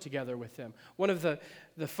worship together with them. One of the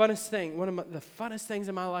funnest things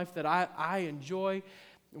in my life that I enjoy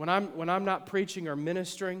when I'm not preaching or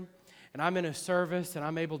ministering, and I'm in a service and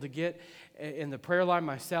I'm able to get in the prayer line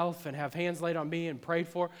myself and have hands laid on me and prayed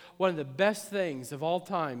for. One of the best things of all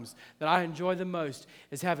times that I enjoy the most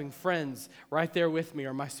is having friends right there with me,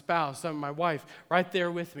 or my spouse, or my wife right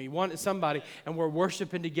there with me, somebody, and we're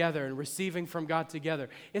worshiping together and receiving from God together.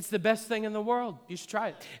 It's the best thing in the world. You should try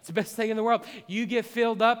it. It's the best thing in the world. You get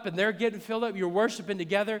filled up and they're getting filled up. You're worshiping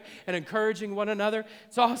together and encouraging one another.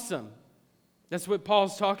 It's awesome. That's what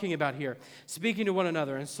Paul's talking about here. Speaking to one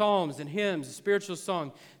another in psalms and hymns, and spiritual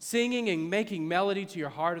song, singing and making melody to your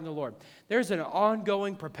heart in the Lord. There's an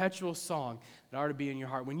ongoing, perpetual song that ought to be in your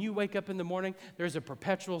heart. When you wake up in the morning, there's a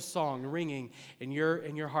perpetual song ringing in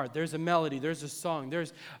your heart. There's a melody, there's a song,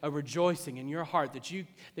 there's a rejoicing in your heart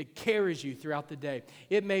that carries you throughout the day.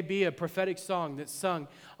 It may be a prophetic song that's sung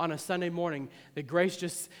on a Sunday morning that Grace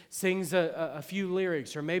just sings a few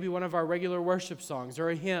lyrics, or maybe one of our regular worship songs, or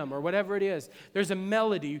a hymn, or whatever it is. There's a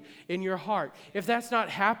melody in your heart. If that's not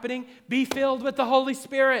happening, be filled with the Holy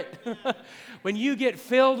Spirit. When you get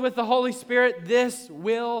filled with the Holy Spirit, this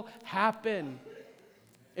will happen.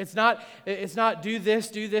 It's not do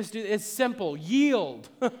this. It's simple. Yield.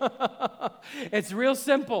 It's real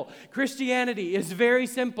simple. Christianity is very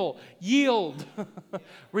simple. Yield.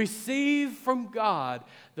 Receive from God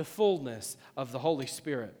the fullness of the Holy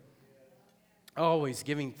Spirit. Always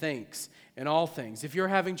giving thanks in all things. If you're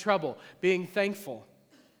having trouble, being thankful.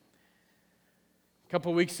 A couple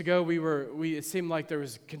of weeks ago, it seemed like there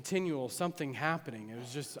was continual something happening. It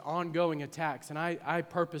was just ongoing attacks. And I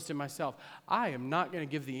purposed in myself, I am not going to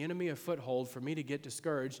give the enemy a foothold for me to get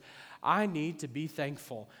discouraged. I need to be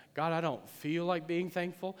thankful. God, I don't feel like being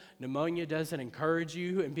thankful. Pneumonia doesn't encourage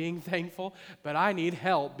you in being thankful, but I need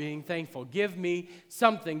help being thankful. Give me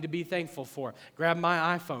something to be thankful for. Grab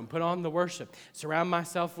my iPhone, put on the worship, surround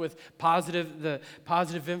myself with the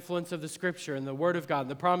positive influence of the Scripture and the Word of God and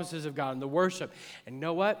the promises of God and the worship. And you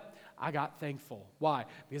know what? I got thankful. Why?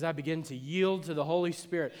 Because I began to yield to the Holy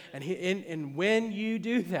Spirit. And when you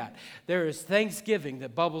do that, there is thanksgiving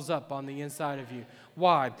that bubbles up on the inside of you.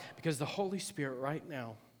 Why? Because the Holy Spirit right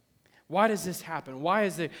now. Why does this happen? Why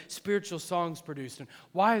is the spiritual songs produced? And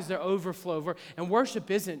why is there overflow? And worship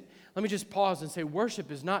isn't, let me just pause and say,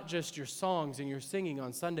 worship is not just your songs and your singing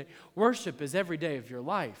on Sunday. Worship is every day of your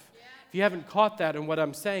life. If you haven't caught that in what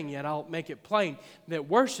I'm saying yet, I'll make it plain that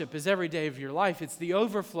worship is every day of your life. It's the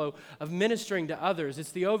overflow of ministering to others.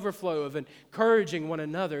 It's the overflow of encouraging one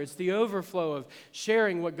another. It's the overflow of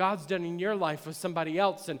sharing what God's done in your life with somebody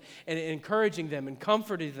else and encouraging them and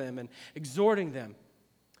comforting them and exhorting them.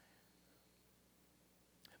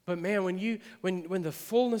 But man, when the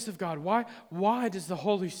fullness of God, why does the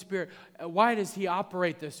Holy Spirit, why does He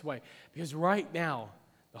operate this way? Because right now,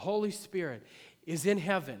 the Holy Spirit is in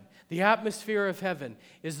heaven. The atmosphere of heaven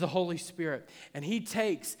is the Holy Spirit. And He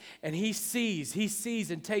takes and He sees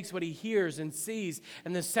and takes what He hears and sees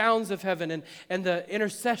and the sounds of heaven and the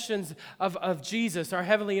intercessions of Jesus, our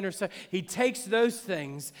heavenly intercessor. He takes those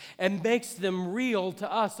things and makes them real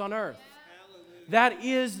to us on earth. That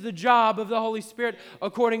is the job of the Holy Spirit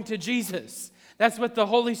according to Jesus. That's what the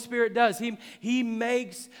Holy Spirit does. He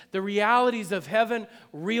makes the realities of heaven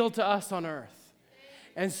real to us on earth.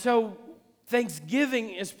 And so thanksgiving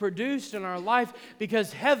is produced in our life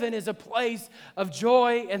because heaven is a place of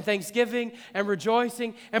joy and thanksgiving and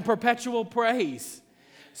rejoicing and perpetual praise.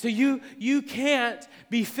 So you can't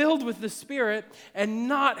be filled with the Spirit and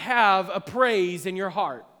not have a praise in your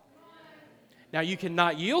heart. Now, you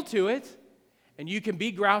cannot yield to it, and you can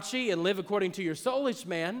be grouchy and live according to your soulish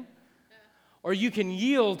man, or you can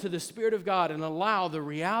yield to the Spirit of God and allow the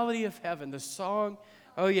reality of heaven, the song.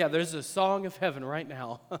 Oh yeah, there's a song of heaven right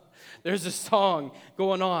now. There's a song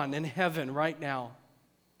going on in heaven right now.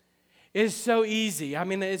 It's so easy. I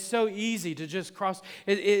mean, it's so easy to just cross.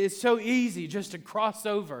 It's so easy just to cross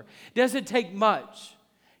over. It doesn't take much.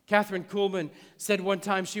 Catherine Kuhlman said one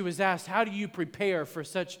time, she was asked, how do you prepare for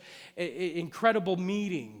such incredible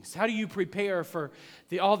meetings? How do you prepare for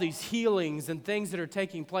all these healings and things that are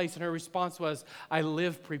taking place? And her response was, I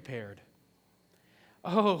live prepared.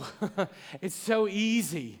 Oh, it's so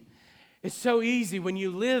easy. It's so easy when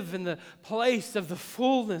you live in the place of the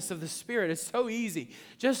fullness of the Spirit. It's so easy.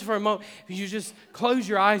 Just for a moment, if you just close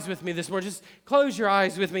your eyes with me this morning, just close your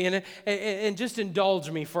eyes with me and just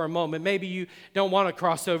indulge me for a moment. Maybe you don't want to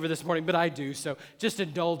cross over this morning, but I do, so just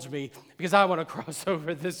indulge me because I want to cross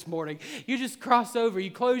over this morning. You just cross over,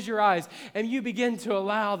 you close your eyes, and you begin to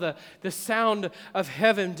allow the sound of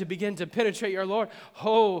heaven to begin to penetrate your Lord.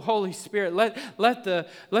 Oh, Holy Spirit, let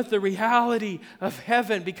the reality of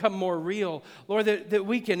heaven become more real. Lord, that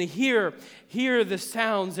we can hear the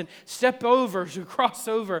sounds and step over, to cross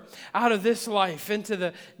over out of this life into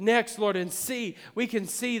the next, Lord, and we can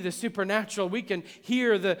see the supernatural. We can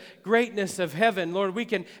hear the greatness of heaven. Lord, we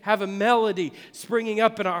can have a melody springing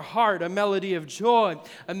up in our heart, a melody of joy,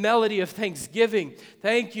 a melody of thanksgiving.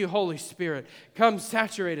 Thank you, Holy Spirit. Come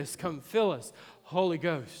saturate us, come fill us, Holy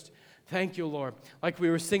Ghost. Thank you, Lord. Like we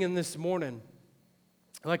were singing this morning,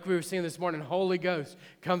 Holy Ghost,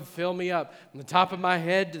 come fill me up. From the top of my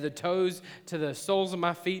head to the toes, to the soles of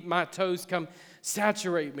my feet, my toes, come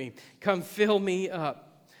saturate me. Come fill me up.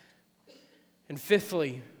 And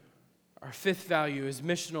fifthly, our fifth value is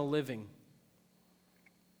missional living.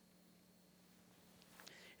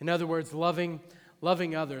 In other words, loving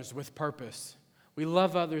others with purpose. We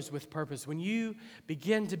love others with purpose. When you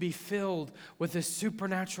begin to be filled with the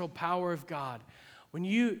supernatural power of God, when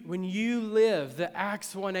you live the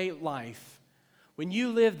Acts 1:8 life, when you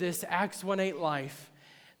live this Acts 1:8 life,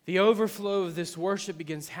 the overflow of this worship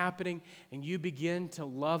begins happening, and you begin to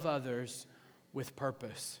love others with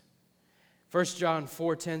purpose. 1 John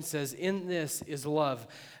 4:10 says, in this is love,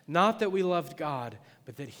 not that we loved God,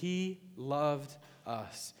 but that He loved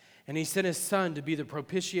us. And He sent His Son to be the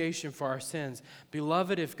propitiation for our sins.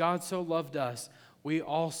 Beloved, if God so loved us, we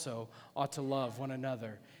also ought to love one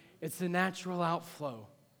another. It's the natural outflow.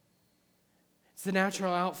 It's the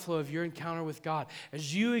natural outflow of your encounter with God.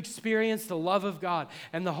 As you experience the love of God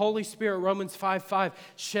and the Holy Spirit, Romans 5:5,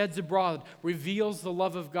 sheds abroad, reveals the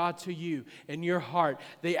love of God to you in your heart.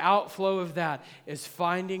 The outflow of that is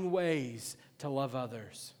finding ways to love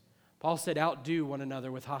others. Paul said, outdo one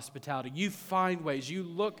another with hospitality. You find ways. You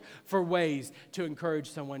look for ways to encourage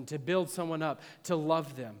someone, to build someone up, to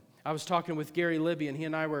love them. I was talking with Gary Libby, and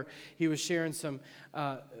he was sharing some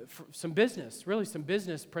business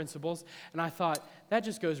principles, and I thought that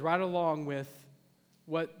just goes right along with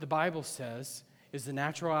what the Bible says is the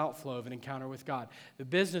natural outflow of an encounter with God. The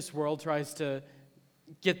business world tries to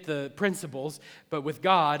get the principles, but with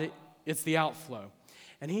God, it's the outflow.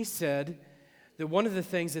 And he said that one of the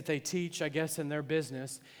things that they teach, I guess, in their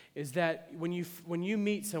business is that when you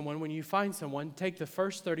meet someone, when you find someone, take the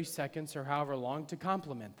first 30 seconds or however long to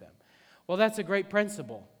compliment them. Well, that's a great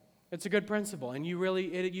principle. It's a good principle, and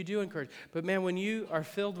you do encourage. But man, when you are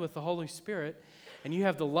filled with the Holy Spirit and you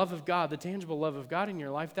have the love of God, the tangible love of God in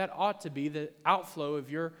your life, that ought to be the outflow of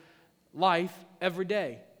your life every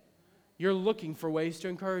day. You're looking for ways to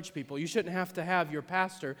encourage people. You shouldn't have to have your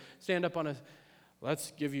pastor stand up on a,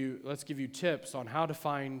 let's give you tips on how to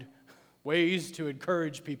find ways to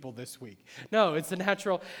encourage people this week. No, it's a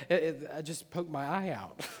natural, I just poked my eye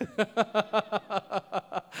out.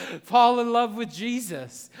 Fall in love with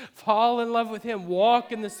Jesus. Fall in love with Him.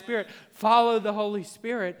 Walk in the Spirit. Follow the Holy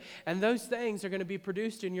Spirit. And those things are going to be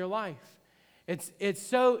produced in your life. It's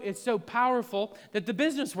so powerful that the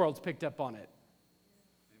business world's picked up on it.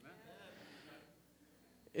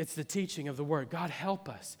 It's the teaching of the Word. God, help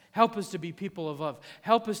us. Help us to be people of love.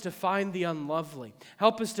 Help us to find the unlovely.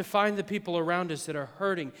 Help us to find the people around us that are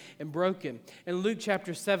hurting and broken. In Luke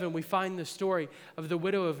chapter 7, we find the story of the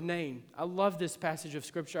widow of Nain. I love this passage of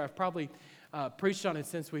Scripture. I've probably preached on it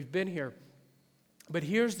since we've been here. But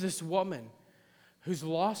here's this woman who's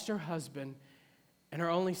lost her husband and her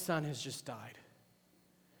only son has just died.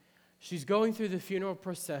 She's going through the funeral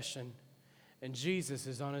procession, and Jesus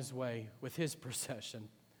is on His way with His procession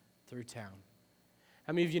through town.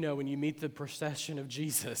 How many of you know when you meet the procession of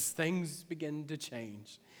Jesus, things begin to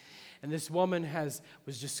change? And this woman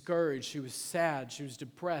was discouraged. She was sad. She was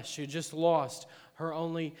depressed. She had just lost her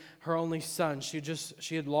only son.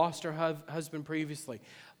 She had lost her husband previously.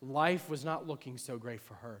 Life was not looking so great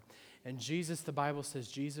for her. And Jesus, the Bible says,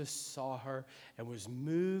 Jesus saw her and was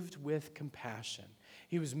moved with compassion.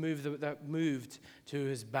 He was moved to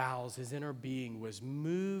his bowels. His inner being was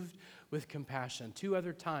moved with compassion. 2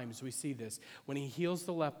 other times we see this, when He heals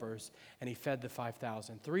the lepers and He fed the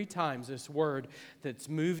 5,000. 3 times this word that's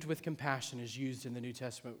moved with compassion is used in the New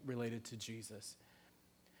Testament related to Jesus.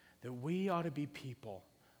 That we ought to be people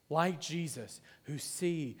like Jesus who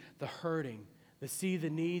see the hurting, that see the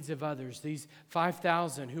needs of others. These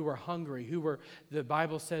 5,000 who were hungry, the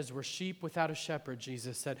Bible says, were sheep without a shepherd,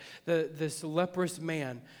 Jesus said. This leprous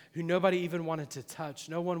man who nobody even wanted to touch,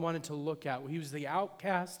 no one wanted to look at. He was the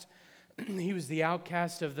outcast. He was the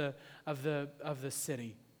outcast of the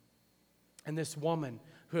city. And this woman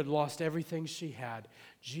who had lost everything she had,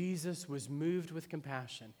 Jesus was moved with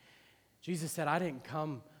compassion. Jesus said, I didn't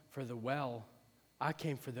come for the well. I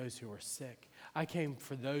came for those who were sick. I came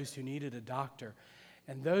for those who needed a doctor.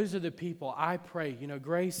 And those are the people I pray. You know,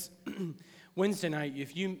 Grace, Wednesday night,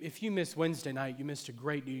 if you missed Wednesday night, you missed a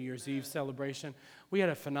great New Year's Eve celebration. We had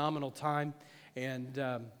a phenomenal time. And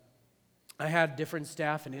I had different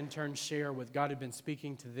staff and interns share what God had been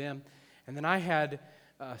speaking to them. And then I had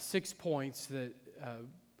 6 points that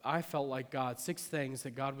I felt like 6 things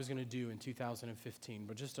that God was going to do in 2015.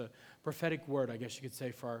 But just a prophetic word, I guess you could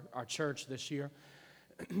say, for our church this year.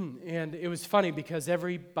 And it was funny because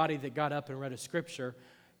everybody that got up and read a scripture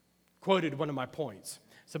quoted one of my points.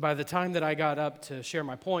 So by the time that I got up to share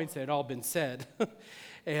my points, they had all been said,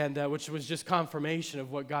 and which was just confirmation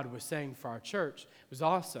of what God was saying for our church. It was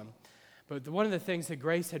awesome. But one of the things that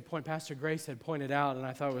Pastor Grace had pointed out, and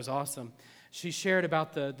I thought was awesome, she shared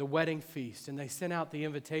about the wedding feast, and they sent out the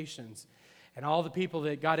invitations, and all the people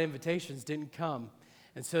that got invitations didn't come.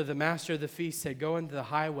 And so the master of the feast said, go into the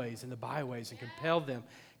highways and the byways and compel them.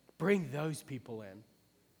 Bring those people in.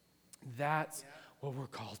 That's what we're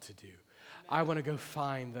called to do. I want to go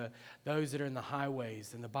find those that are in the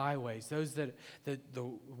highways and the byways, those that the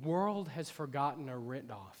world has forgotten or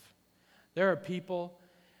written off. There are people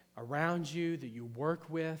around you that you work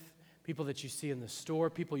with, people that you see in the store,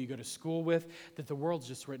 people you go to school with, that the world's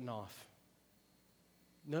just written off.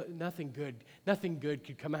 No, nothing good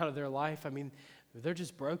could come out of their life. I mean, they're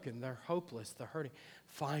just broken. They're hopeless. They're hurting.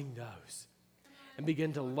 Find those and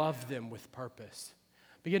begin to love them with purpose.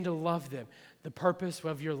 Begin to love them. The purpose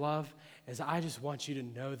of your love is I just want you to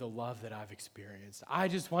know the love that I've experienced. I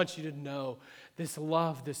just want you to know this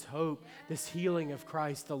love, this hope, this healing of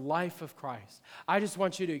Christ, the life of Christ. I just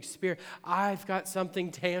want you to experience, I've got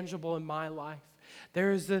something tangible in my life.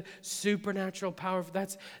 There is a supernatural power.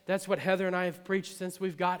 That's what Heather and I have preached since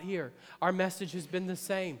we've got here. Our message has been the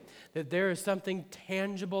same, that there is something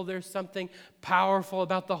tangible, there's something powerful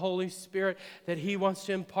about the Holy Spirit that He wants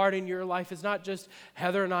to impart in your life. It's not just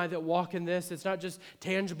Heather and I that walk in this. It's not just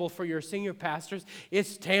tangible for your senior pastors.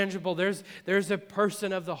 It's tangible. There's a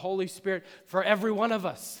person of the Holy Spirit for every one of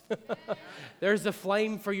us. There's a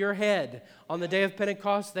flame for your head. On the day of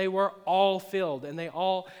Pentecost, they were all filled, and they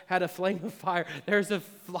all had a flame of fire. There's a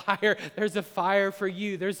fire for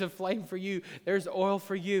you. There's a flame for you. There's oil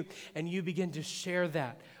for you. And you begin to share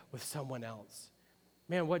that with someone else.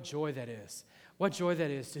 Man, what joy that is. What joy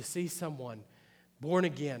that is to see someone born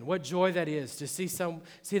again. What joy that is to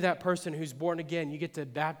see that person who's born again. You get to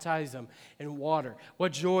baptize them in water.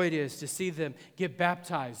 What joy it is to see them get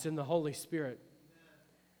baptized in the Holy Spirit.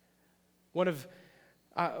 One of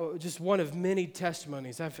just one of many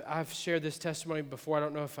testimonies. I've shared this testimony before. I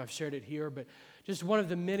don't know if I've shared it here, but just one of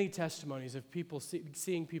the many testimonies of people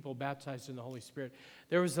seeing people baptized in the Holy Spirit.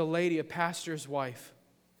 There was a lady, a pastor's wife.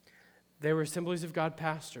 They were Assemblies of God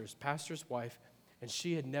pastor's wife, and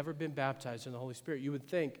she had never been baptized in the Holy Spirit. You would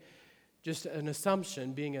think, just an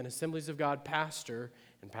assumption, being an Assemblies of God pastor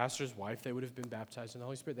and pastor's wife, they would have been baptized in the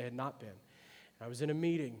Holy Spirit. They had not been. And I was in a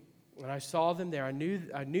meeting, and I saw them there. I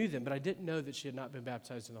knew them, but I didn't know that she had not been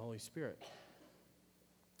baptized in the Holy Spirit.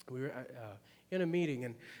 We were in a meeting,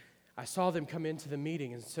 and I saw them come into the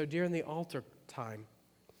meeting. And so during the altar time,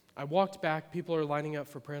 I walked back. People are lining up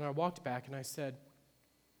for prayer, and I walked back, and I said,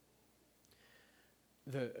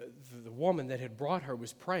 the woman that had brought her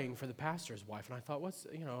was praying for the pastor's wife, and I thought,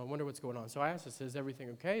 I wonder what's going on. So I asked her, is everything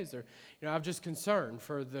okay? Is there, I'm just concerned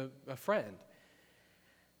for a friend.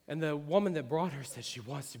 And the woman that brought her said she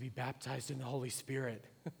wants to be baptized in the Holy Spirit.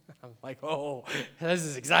 I'm like, oh, this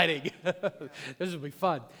is exciting. This will be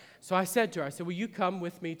fun. So I said to her, will you come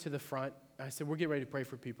with me to the front? I said, we're getting ready to pray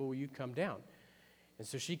for people. Will you come down? And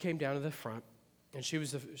so she came down to the front, and she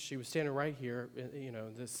was standing right here,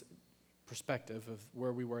 this perspective of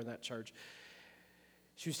where we were in that church.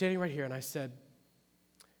 She was standing right here, and I said,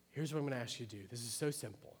 here's what I'm going to ask you to do. This is so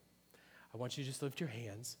simple. I want you to just lift your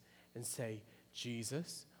hands and say,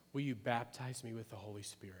 Jesus, will you baptize me with the Holy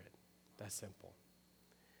Spirit? That's simple.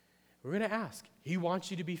 We're going to ask. He wants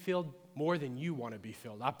you to be filled more than you want to be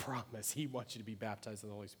filled. I promise. He wants you to be baptized in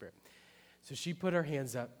the Holy Spirit. So she put her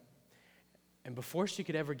hands up, and before she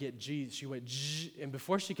could ever get Jesus, she went, and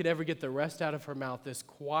before she could ever get the rest out of her mouth, this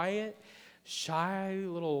quiet, shy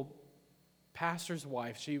little pastor's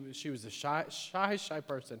wife, she was a shy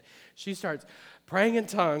person. She starts praying in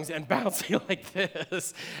tongues and bouncing like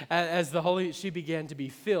this as she began to be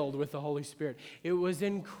filled with the Holy Spirit. It was an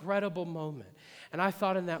incredible moment. And I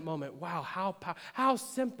thought in that moment, wow, how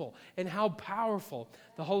simple and how powerful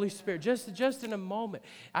the Holy Spirit, just in a moment.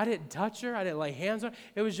 I didn't touch her. I didn't lay hands on her.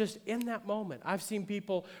 It was just in that moment. I've seen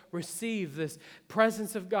people receive this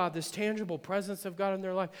presence of God, this tangible presence of God in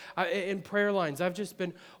their life. In prayer lines, I've just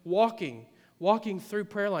been walking through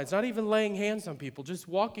prayer lines, not even laying hands on people, just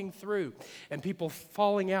walking through, and people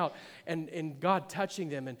falling out, and God touching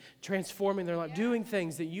them and transforming their life, doing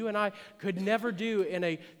things that you and I could never do in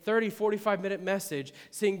a 30, 45-minute message,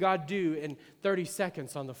 seeing God do in 30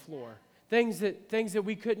 seconds on the floor. Things that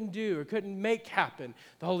we couldn't do or couldn't make happen,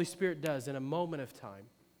 the Holy Spirit does in a moment of time.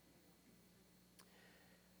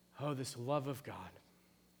 Oh, this love of God.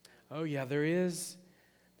 Oh, yeah, there is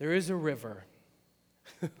a river.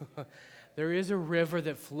 There is a river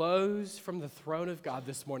that flows from the throne of God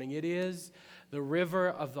this morning. It is the river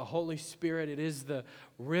of the Holy Spirit. It is the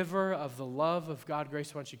river of the love of God.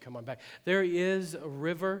 Grace, why don't you come on back? There is a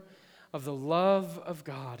river of the love of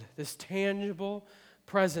God, this tangible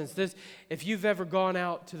presence. If you've ever gone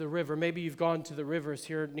out to the river, maybe you've gone to the rivers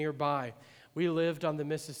here nearby. We lived on the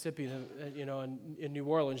Mississippi, in New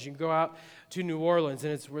Orleans. You can go out to New Orleans,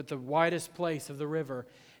 and it's the widest place of the river.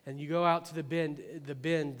 And you go out to the bend,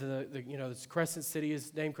 it's Crescent City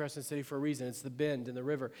is named Crescent City for a reason. It's the bend in the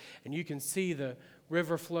river. And you can see the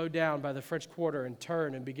river flow down by the French Quarter and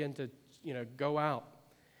turn and begin to, go out.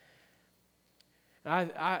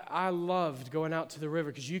 And I loved going out to the river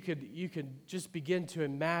because you could just begin to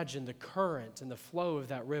imagine the current and the flow of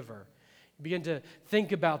that river. Begin to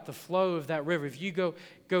think about the flow of that river. If you go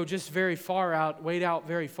just very far out, wade out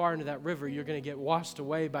very far into that river, you're going to get washed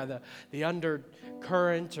away by the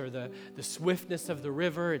undercurrent or the swiftness of the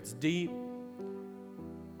river. It's deep.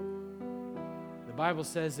 The Bible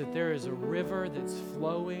says that there is a river that's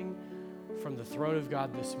flowing from the throne of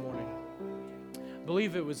God this morning. I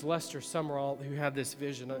believe it was Lester Sumrall who had this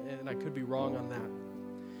vision, and I could be wrong on that.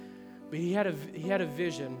 But he had a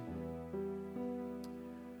vision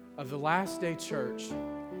of the last day church,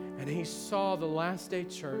 and he saw the last day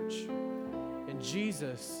church and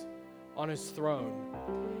Jesus on his throne,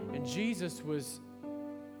 and Jesus was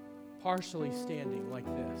partially standing like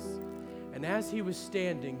this, and as he was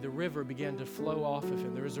standing, the river began to flow off of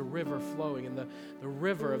him. There was a river flowing, and the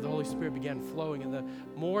river of the Holy Spirit began flowing, and the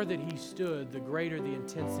more that he stood, the greater the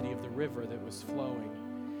intensity of the river that was flowing.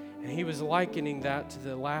 And he was likening that to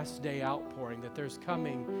the last day outpouring, that there's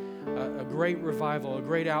coming a great revival, a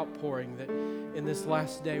great outpouring, that in this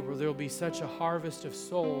last day where there will be such a harvest of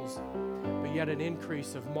souls, but yet an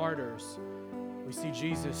increase of martyrs. We see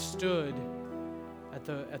Jesus stood at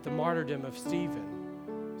the martyrdom of Stephen.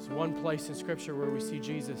 It's one place in Scripture where we see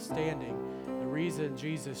Jesus standing. The reason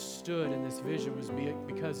Jesus stood in this vision was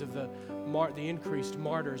because of the increased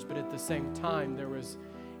martyrs, but at the same time there was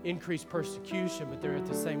increased persecution, but there at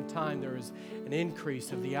the same time there is an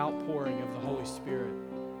increase of the outpouring of the Holy Spirit.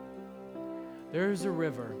 There is a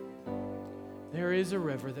river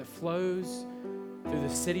that flows through the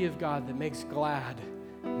city of God that makes glad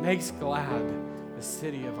the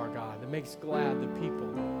city of our God, that makes glad the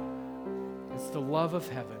people. It's the love of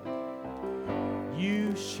heaven.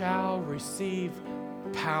 You shall receive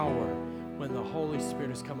power when the Holy Spirit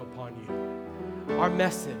has come upon you. Our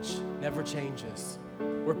message never changes.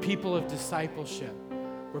 We're people of discipleship.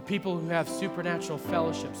 We're people who have supernatural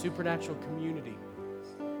fellowship, supernatural community.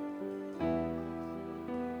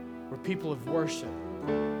 We're people of worship,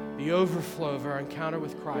 the overflow of our encounter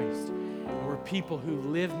with Christ. And we're people who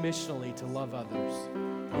live missionally to love others.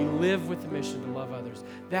 We live with the mission to love others.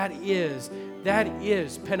 That is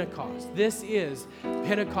Pentecost. This is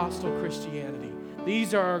Pentecostal Christianity.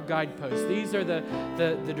 These are our guideposts. These are the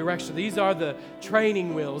direction. These are the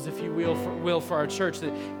training wheels, if you will, for our church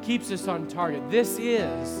that keeps us on target. This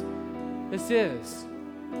is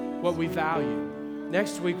what we value.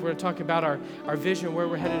 Next week, we're going to talk about our vision, where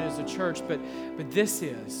we're headed as a church, but this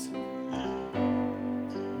is.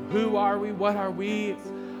 Who are we? What are we?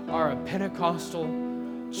 Are a Pentecostal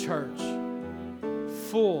church,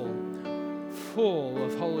 full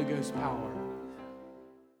of Holy Ghost power.